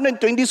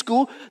 120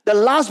 school, the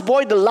last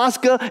boy, the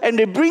last girl, and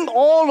they bring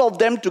all of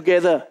them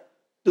together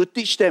to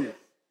teach them.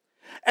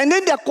 And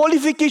then their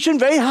qualification,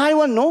 very high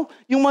one, no?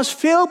 You must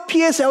fail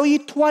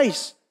PSLE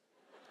twice.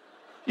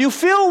 You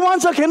fail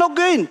once, I cannot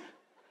go in.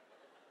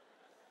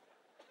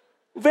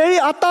 Very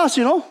atas,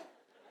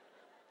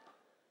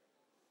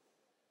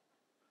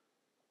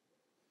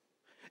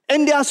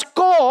 And their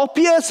score,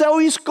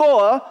 PSLE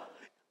score,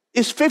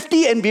 is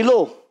 50 and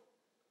below.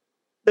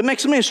 The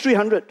maximum is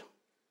 300.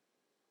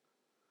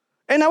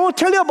 And I will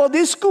tell you about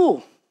this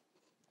school.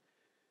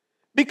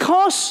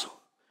 Because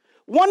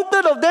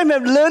 1/3 of them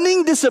have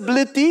learning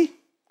disability,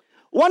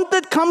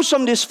 1/3 comes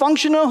from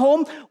dysfunctional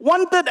home,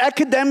 1/3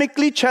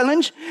 academically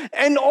challenged,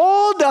 and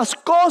all their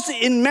scores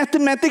in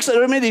mathematics,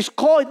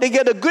 they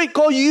get a grade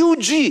called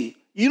UG.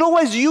 You know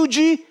what is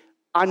UG?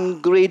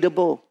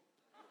 Ungradable.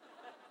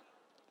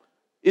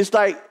 It's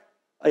like,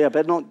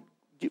 better not,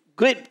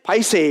 grade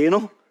paise,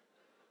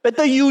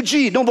 Better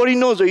UG, nobody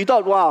knows. You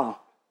thought, wow,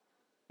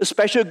 a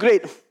special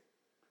grade.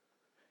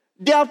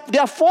 They are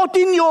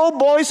 14-year-old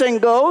boys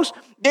and girls.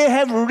 They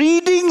have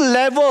reading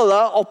level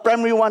of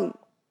primary 1.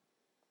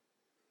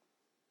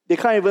 They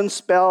can't even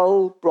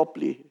spell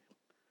properly.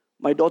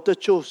 My daughter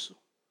chose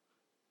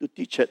to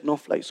teach at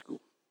Northlight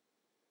School.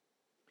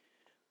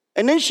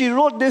 And then she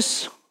wrote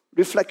this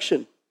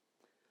reflection.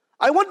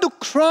 I want to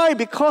cry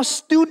because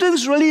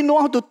students really know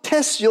how to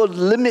test your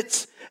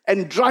limits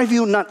and drive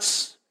you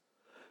nuts.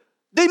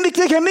 They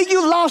can make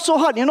you laugh so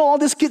hard. All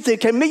these kids, they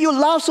can make you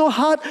laugh so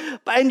hard,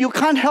 and you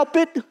can't help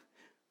it.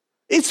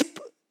 It's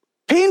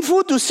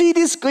painful to see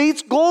these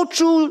kids go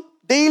through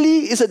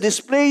daily. It's a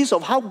display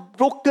of how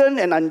broken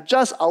and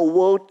unjust our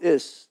world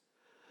is.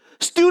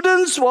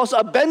 Students was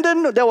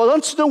abandoned. There was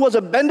one student who was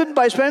abandoned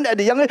by his parents at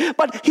the young age,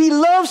 but he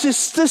loves his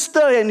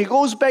sister and he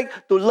goes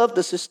back to love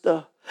the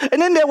sister.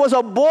 And then there was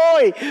a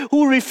boy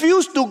who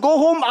refused to go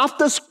home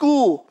after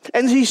school,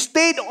 and he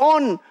stayed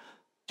on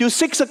till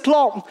 6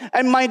 o'clock.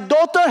 And my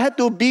daughter had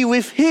to be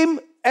with him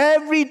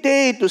every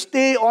day to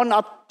stay on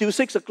up till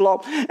 6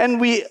 o'clock.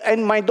 And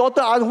my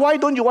daughter asked, why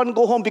don't you want to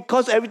go home?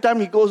 Because every time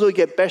he goes home, he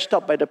gets bashed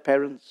up by the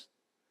parents.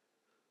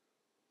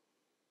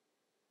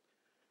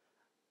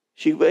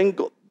 She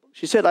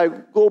said, I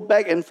go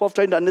back and forth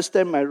trying to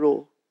understand my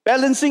role.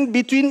 Balancing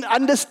between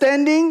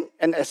understanding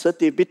and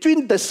assertive,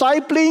 between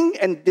discipling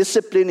and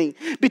disciplining,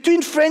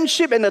 between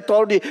friendship and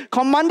authority,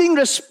 commanding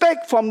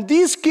respect from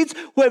these kids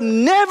who have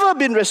never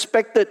been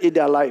respected in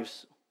their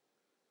lives.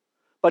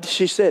 But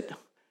she said,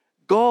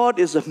 God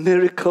is a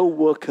miracle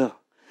worker.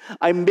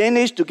 I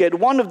managed to get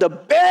one of the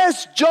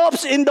best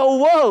jobs in the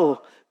world,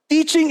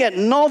 teaching at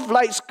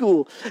Northlight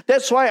School.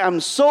 That's why I'm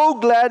so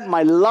glad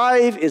my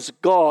life is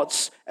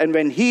God's. And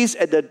when He's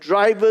at the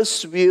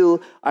driver's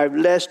wheel, I have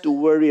less to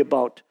worry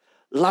about.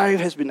 Life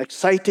has been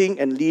exciting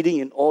and leading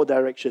in all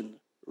directions.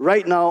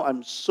 Right now,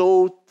 I'm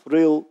so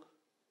thrilled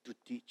to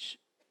teach.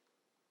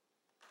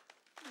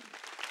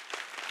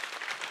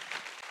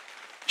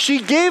 She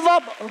gave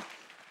up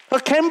her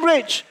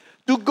Cambridge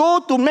to go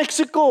to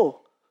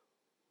Mexico.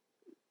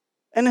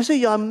 And I said,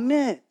 you're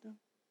mad.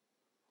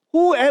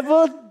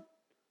 Whoever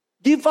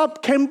give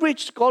up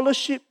Cambridge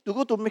scholarship to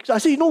go to Mexico? I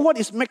said, you know what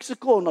is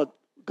Mexico or not,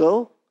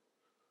 girl?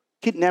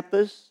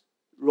 Kidnappers,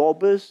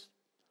 robbers,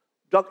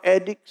 drug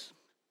addicts,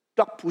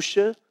 drug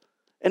pushers.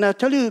 And I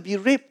tell you, you'll be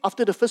raped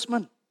after the first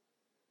month.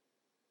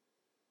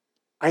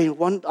 I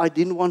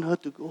didn't want her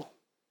to go.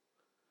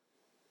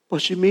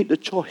 But she made the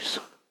choice.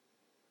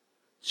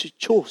 She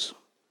chose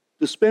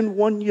to spend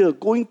 1 year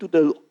going to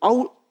the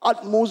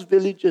utmost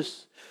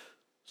villages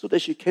so that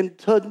she can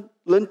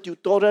learn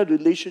tutorial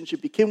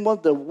relationship, became one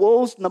of the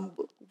world's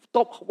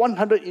top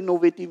 100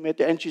 innovative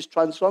methods, and she's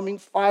transforming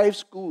 5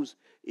 schools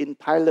in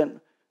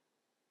Thailand.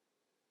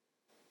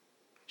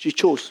 She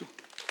chose.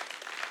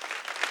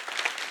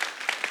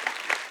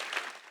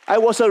 I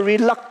was a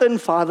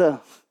reluctant father.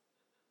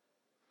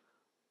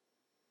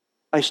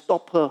 I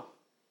stopped her.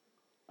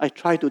 I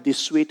tried to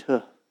dissuade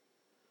her.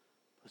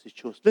 But she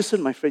chose.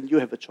 Listen, my friend, you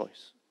have a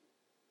choice.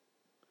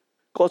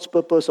 God's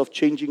purpose of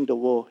changing the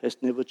world has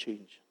never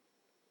changed.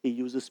 He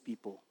uses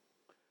people.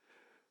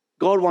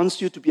 God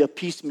wants you to be a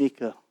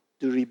peacemaker,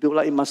 to rebuild.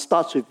 Like it must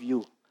start with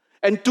you.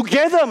 And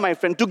together, my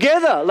friend,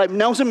 together, like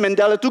Nelson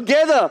Mandela,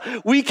 together,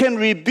 we can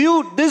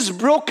rebuild this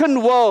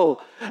broken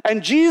world.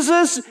 And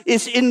Jesus'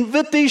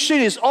 invitation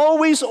is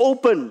always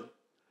open.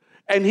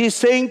 And He's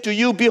saying to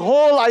you,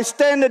 behold, I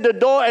stand at the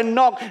door and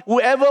knock.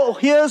 Whoever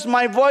hears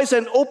my voice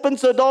and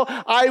opens the door,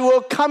 I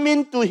will come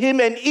into him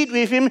and eat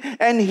with him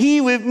and he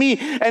with me.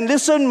 And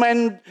listen,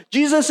 when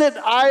Jesus said,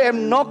 I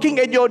am knocking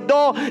at your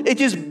door, it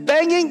is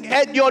banging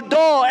at your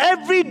door.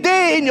 Every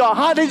day in your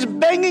heart is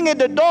banging at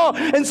the door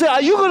and say,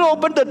 are you going to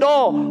open the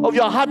door of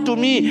your heart to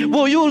me?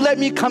 Will you let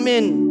me come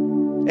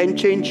in and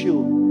change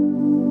you?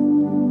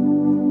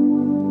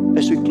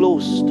 As we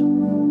closed,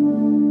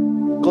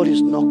 God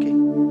is knocking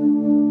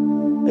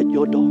at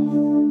your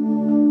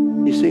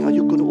door. He's saying, are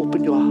you going to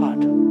open your heart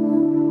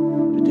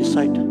to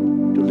decide to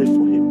live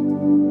for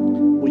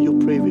Him? Will you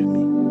pray with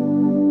me?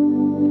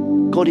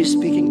 God is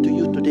speaking to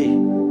you today.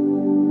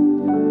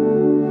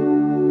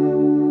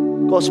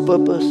 God's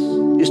purpose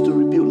is to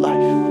rebuild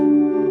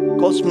life.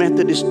 God's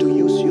method is to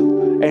use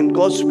you. And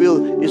God's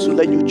will is to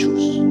let you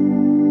choose.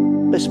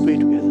 Let's pray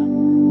together.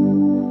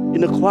 In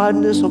the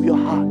quietness of your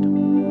heart.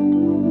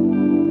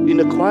 In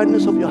the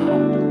quietness of your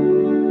heart.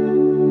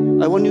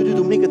 I want you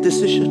to make a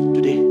decision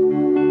today.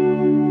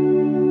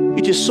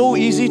 It is so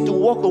easy to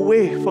walk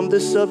away from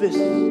this service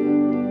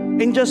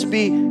and just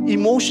be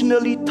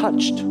emotionally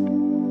touched.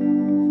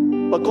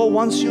 But God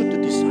wants you to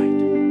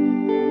decide.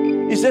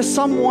 Is there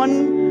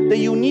someone that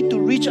you need to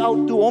reach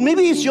out to? Or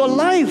maybe it's your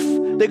life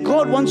that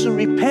God wants to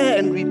repair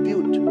and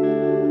rebuild.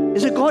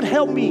 Is it, God,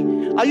 help me?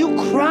 Are you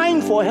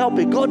crying for help?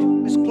 God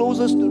is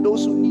closest to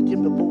those who need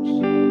Him the most.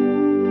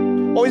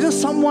 Or is there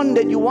someone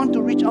that you want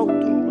to reach out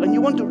to and you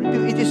want to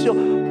rebuild? It is your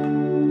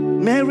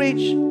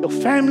marriage, your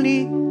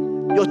family,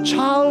 your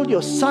child,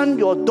 your son,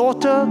 your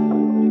daughter,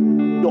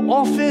 your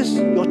office,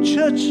 your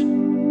church.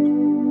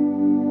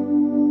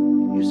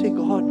 You say,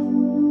 God,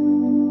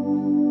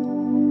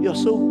 you're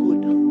so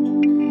good.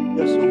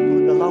 You're so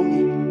good.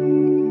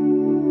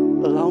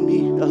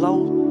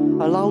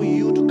 Allow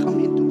you to come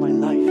into my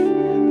life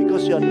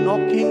because you're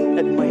knocking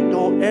at my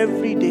door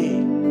every day.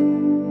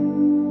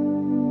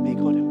 May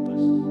God help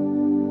us.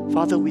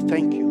 Father, we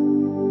thank you.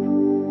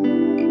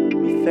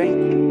 We thank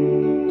you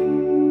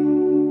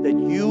that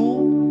you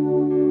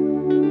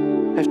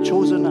have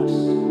chosen us.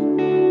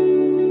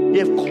 You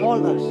have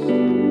called us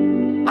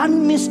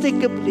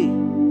unmistakably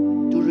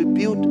to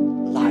rebuild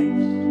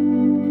lives.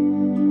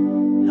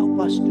 Help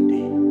us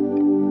today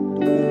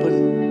to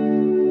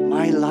open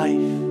my life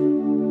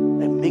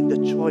and make the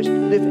choice to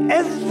live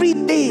every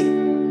day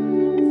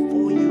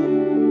for you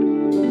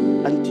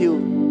until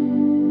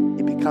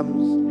it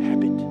becomes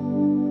habit.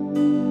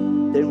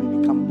 Then we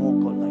become more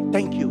godlike.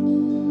 Thank you.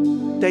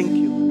 Thank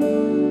you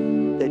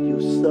that you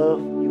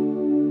serve.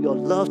 Your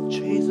love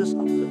chases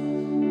after us.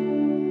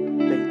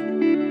 Thank you.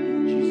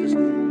 In Jesus'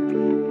 name we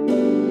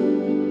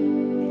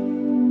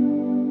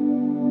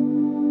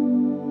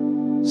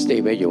pray. Stay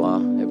where you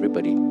are,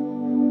 everybody.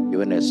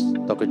 Even as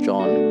Dr.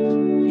 John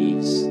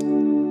leads.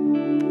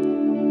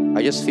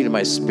 I just feel in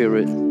my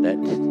spirit that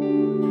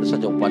it's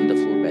such a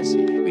wonderful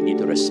message. We need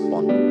to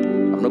respond.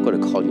 I'm not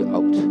going to call you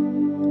out.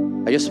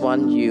 I just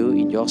want you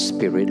in your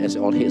spirit, as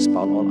all heads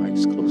bowed, all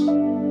eyes closed.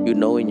 You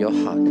know in your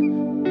heart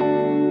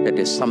that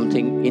there's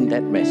something in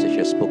that message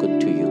that's spoken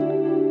to you.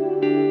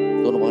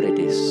 Don't know what it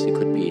is. It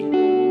could be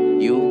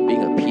you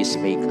being a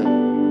peacemaker.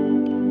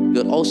 It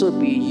could also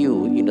be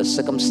you in a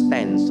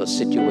circumstance or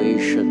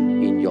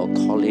situation in your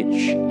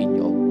college, in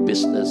your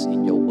business,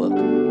 in your work,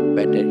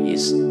 where there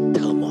is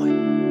turmoil,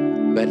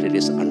 where there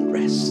is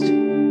unrest.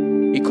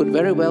 It could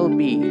very well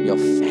be in your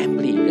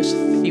family, there's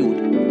feud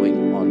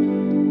going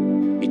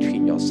on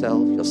between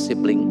yourself, your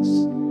siblings,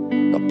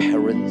 your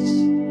parents,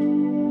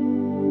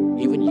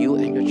 even you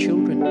and your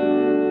children.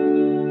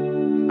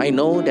 I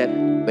know that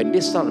when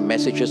these sort of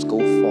messages go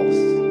forth,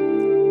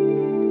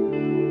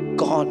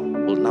 God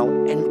will now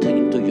enter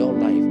into your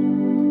life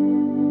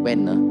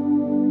when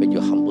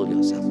you humble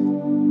yourself,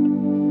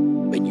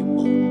 when you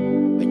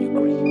mourn, when you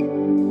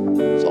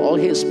grieve. So all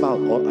heads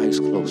bowed, all eyes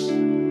closed.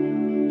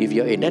 If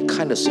you're in that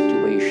kind of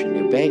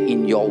situation where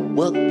in your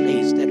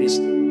workplace there is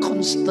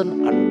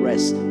constant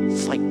unrest,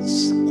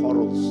 fights,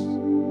 quarrels,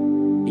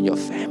 in your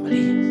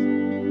family,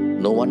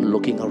 no one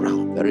looking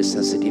around, very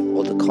sensitive,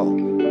 all the call,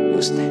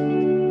 you stand.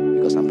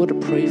 Because I'm going to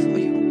pray for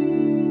you.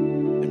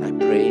 When I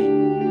pray,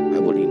 I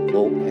will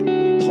invoke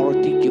an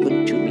authority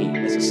given to me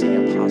as a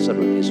senior pastor of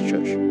this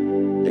church,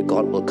 that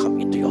God will come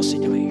into your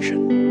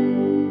situation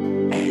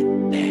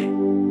and there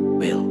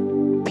will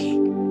be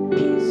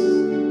peace.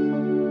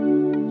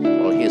 So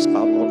all heads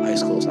bowed, all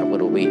eyes closed. I'm going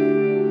to wait.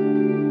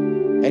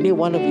 any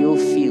one of you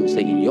feels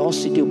that in your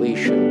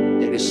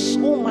situation there is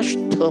so much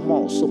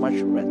turmoil, so much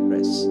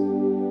rest,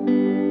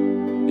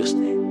 you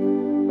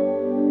stand.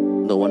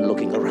 No one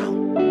looking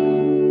around.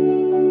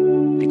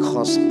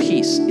 Because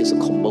peace is a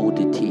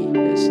commodity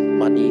that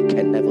money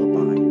can never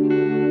buy.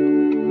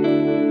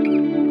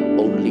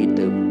 Only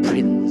the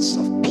Prince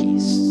of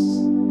Peace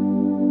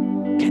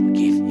can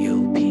give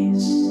you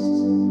peace.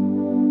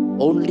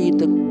 Only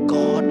the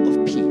God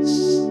of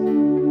peace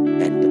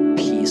and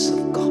the peace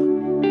of God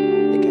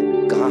that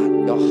can guard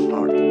your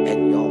heart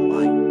and your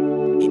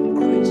mind in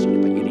Christ.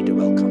 But you need to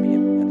welcome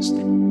Him.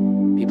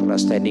 Understand? People are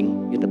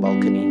standing in the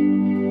balcony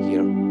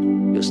here.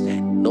 You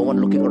stand. No one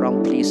looking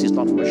around. Please, it's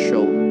not for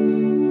show.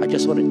 I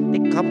just want to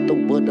pick up the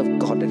word of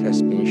God that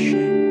has been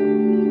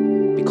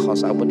shared,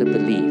 because I want to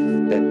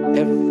believe that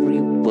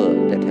every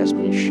word that has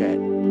been shared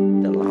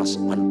in the last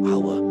 1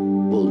 hour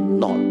will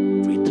not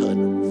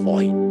return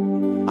void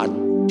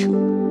unto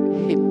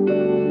Him,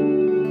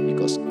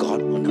 because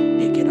God will now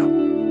take it up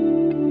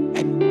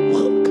and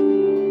work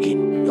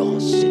in your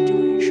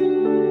situation.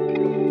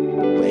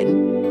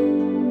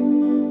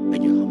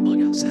 When you humble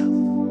yourself.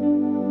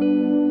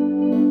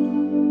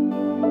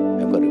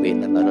 I'm going to wait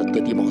another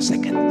 30 more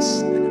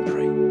seconds and I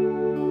pray.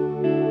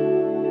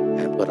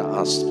 I'm going to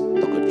ask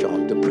Dr.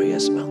 John to pray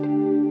as well.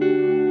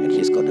 And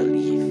he's going to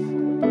leave.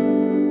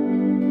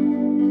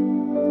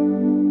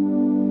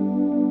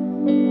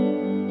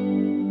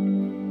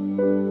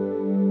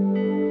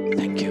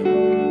 Thank you.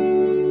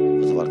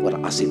 First of all, I'm going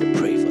to ask him to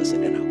pray first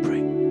and then I'll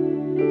pray.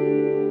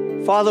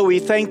 Father, we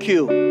thank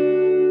you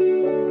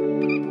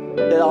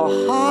that our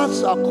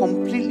hearts are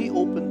completely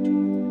open to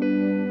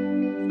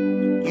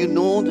you. You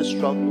know the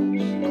struggles.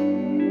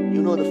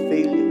 You know the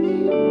failures.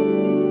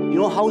 You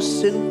know how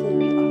sinful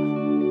we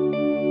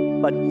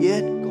are. But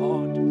yet,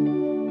 God,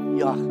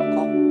 you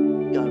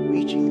are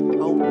reaching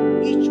out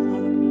to each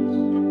one of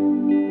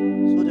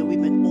us so that we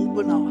may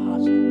open our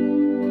hearts to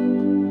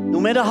you. No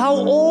matter how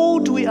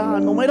old we are,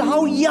 no matter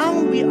how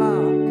young we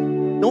are,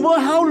 no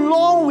matter how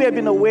long we have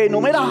been away, no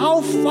matter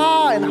how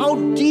far and how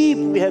deep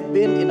we have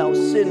been in our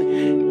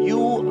sin,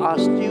 you are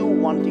still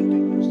wanting to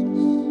use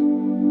us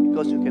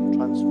because you can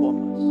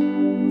transform us.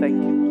 Thank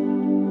you,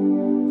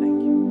 Lord. Thank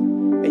you.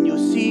 And you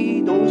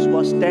see those who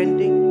are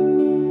standing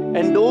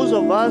and those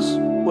of us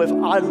who have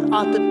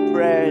unuttered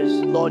prayers,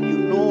 Lord, you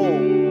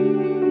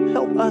know.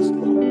 Help us,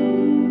 Lord.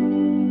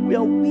 We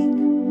are weak.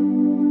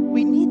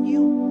 We need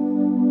you.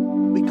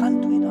 We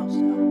can't do it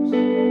ourselves.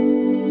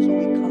 So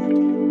we come to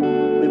you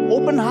with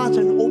open hearts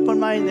and open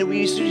minds, and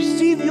we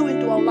receive you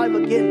into our life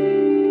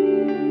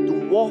again to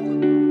walk,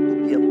 to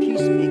be a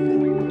peacemaker,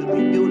 to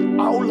rebuild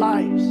our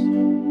lives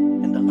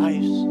and the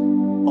lives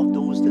of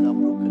those that are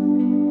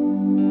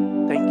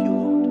broken. Thank you,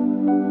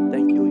 Lord.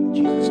 Thank you in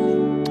Jesus' name.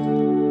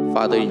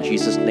 Father, in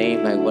Jesus'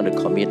 name, I want to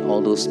commit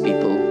all those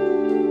people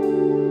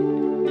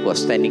who are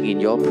standing in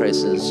your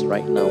presence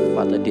right now.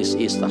 Father, this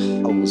is the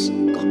house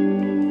of God.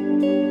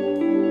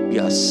 We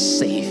are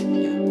safe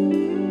here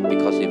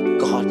because if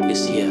God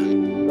is here,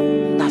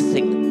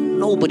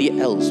 nobody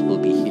else will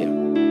be here.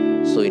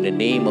 So in the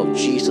name of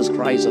Jesus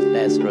Christ of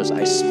Nazareth,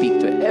 I speak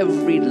to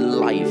every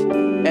life,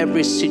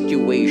 every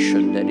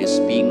situation that is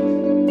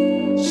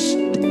being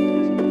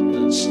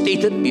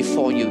stated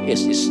before you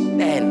as you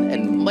stand,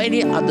 and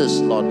many others,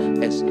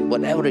 Lord, as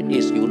whatever it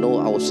is, you know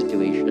our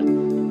situation,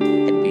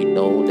 and we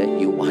know that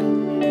you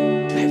want to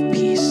have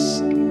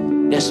peace.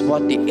 That's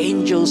what the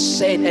angels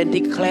said and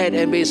declared,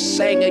 and we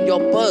sang at your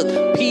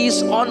birth,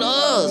 peace on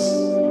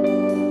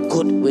earth,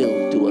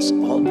 goodwill towards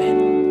all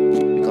men,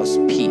 because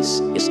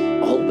peace is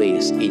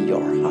always in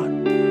your heart.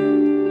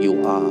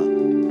 You are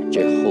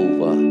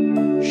Jehovah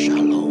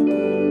Shalom.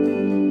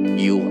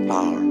 You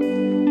are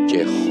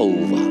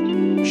Jehovah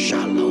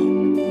Shalom.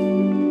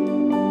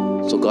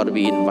 So God,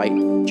 we invite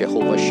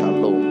Jehovah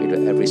Shalom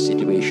into every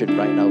situation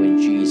right now in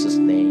Jesus'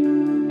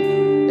 name,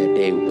 that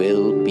there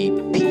will be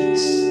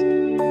peace.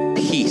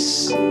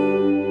 Peace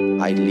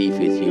I leave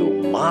with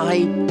you.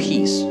 My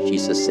peace,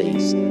 Jesus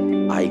says,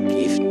 I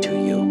give to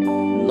you.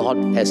 Not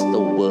as the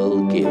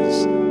world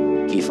gives,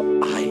 give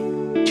I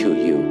to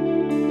you.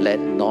 Let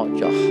not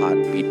your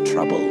heart be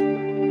troubled.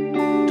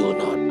 Do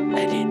not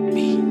let it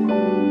be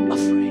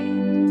afraid.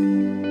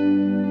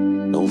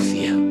 No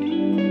fear.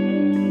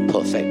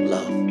 Perfect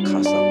love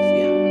casts out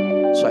fear.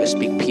 So I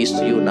speak peace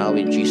to you now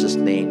in Jesus'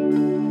 name.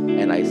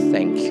 And I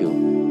thank you.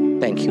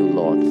 Thank you,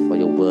 Lord, for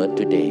your word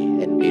today.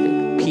 And may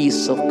the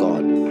peace of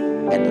God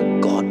and the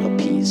God of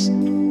peace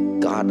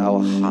guard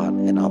our heart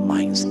and our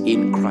minds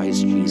in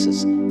Christ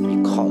Jesus,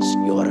 because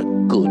you are a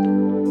good,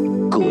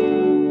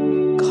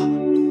 good God.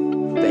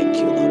 Thank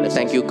you, Lord.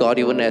 Thank you, God,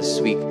 even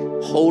as we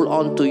hold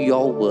on to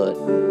your word,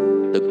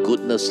 the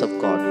goodness of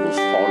God will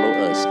follow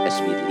us as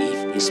we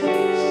leave this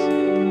place.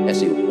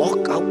 As we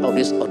walk out of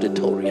this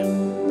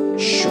auditorium,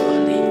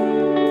 surely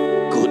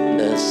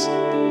goodness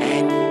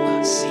and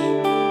mercy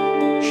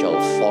shall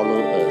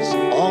follow us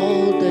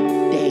all the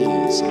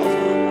days of our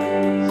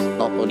lives.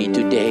 Not only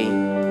today,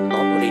 not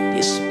only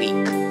this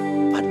week,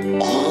 but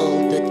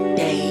all the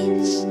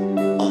days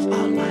of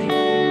our lives.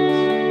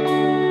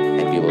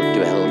 And we will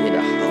dwell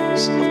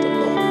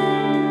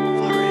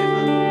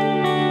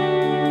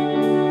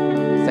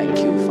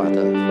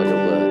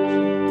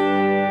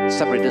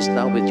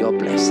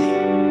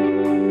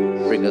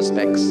blessing. Bring us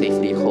back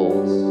safely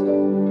home,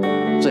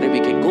 so that we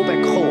can go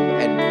back home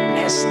and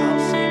bless our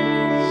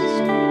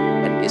families.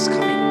 And this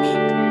coming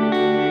week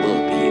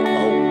will be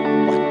a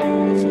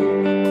wonderful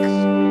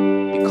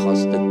week,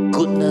 because the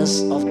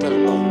goodness of the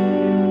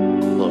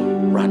Lord will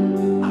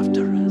run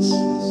after us.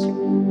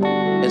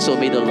 And so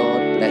may the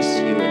Lord bless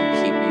you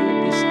and keep you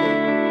in this day.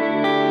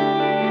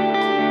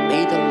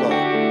 May the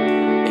Lord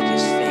make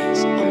His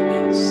face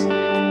always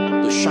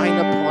to shine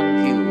upon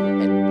you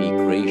and be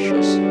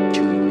gracious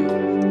to you.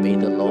 May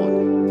the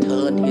Lord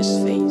turn His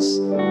face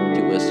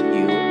towards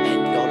you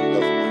and your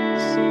loved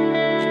ones,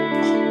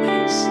 and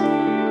always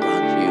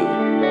grant you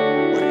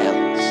what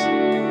else?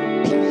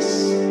 Peace.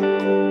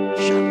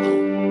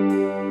 Shalom.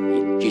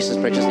 In Jesus'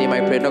 precious name I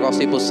pray. Now God's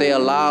people say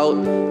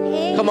aloud.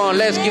 Come on,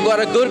 let's give God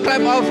a good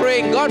clap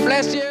offering. God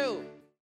bless you.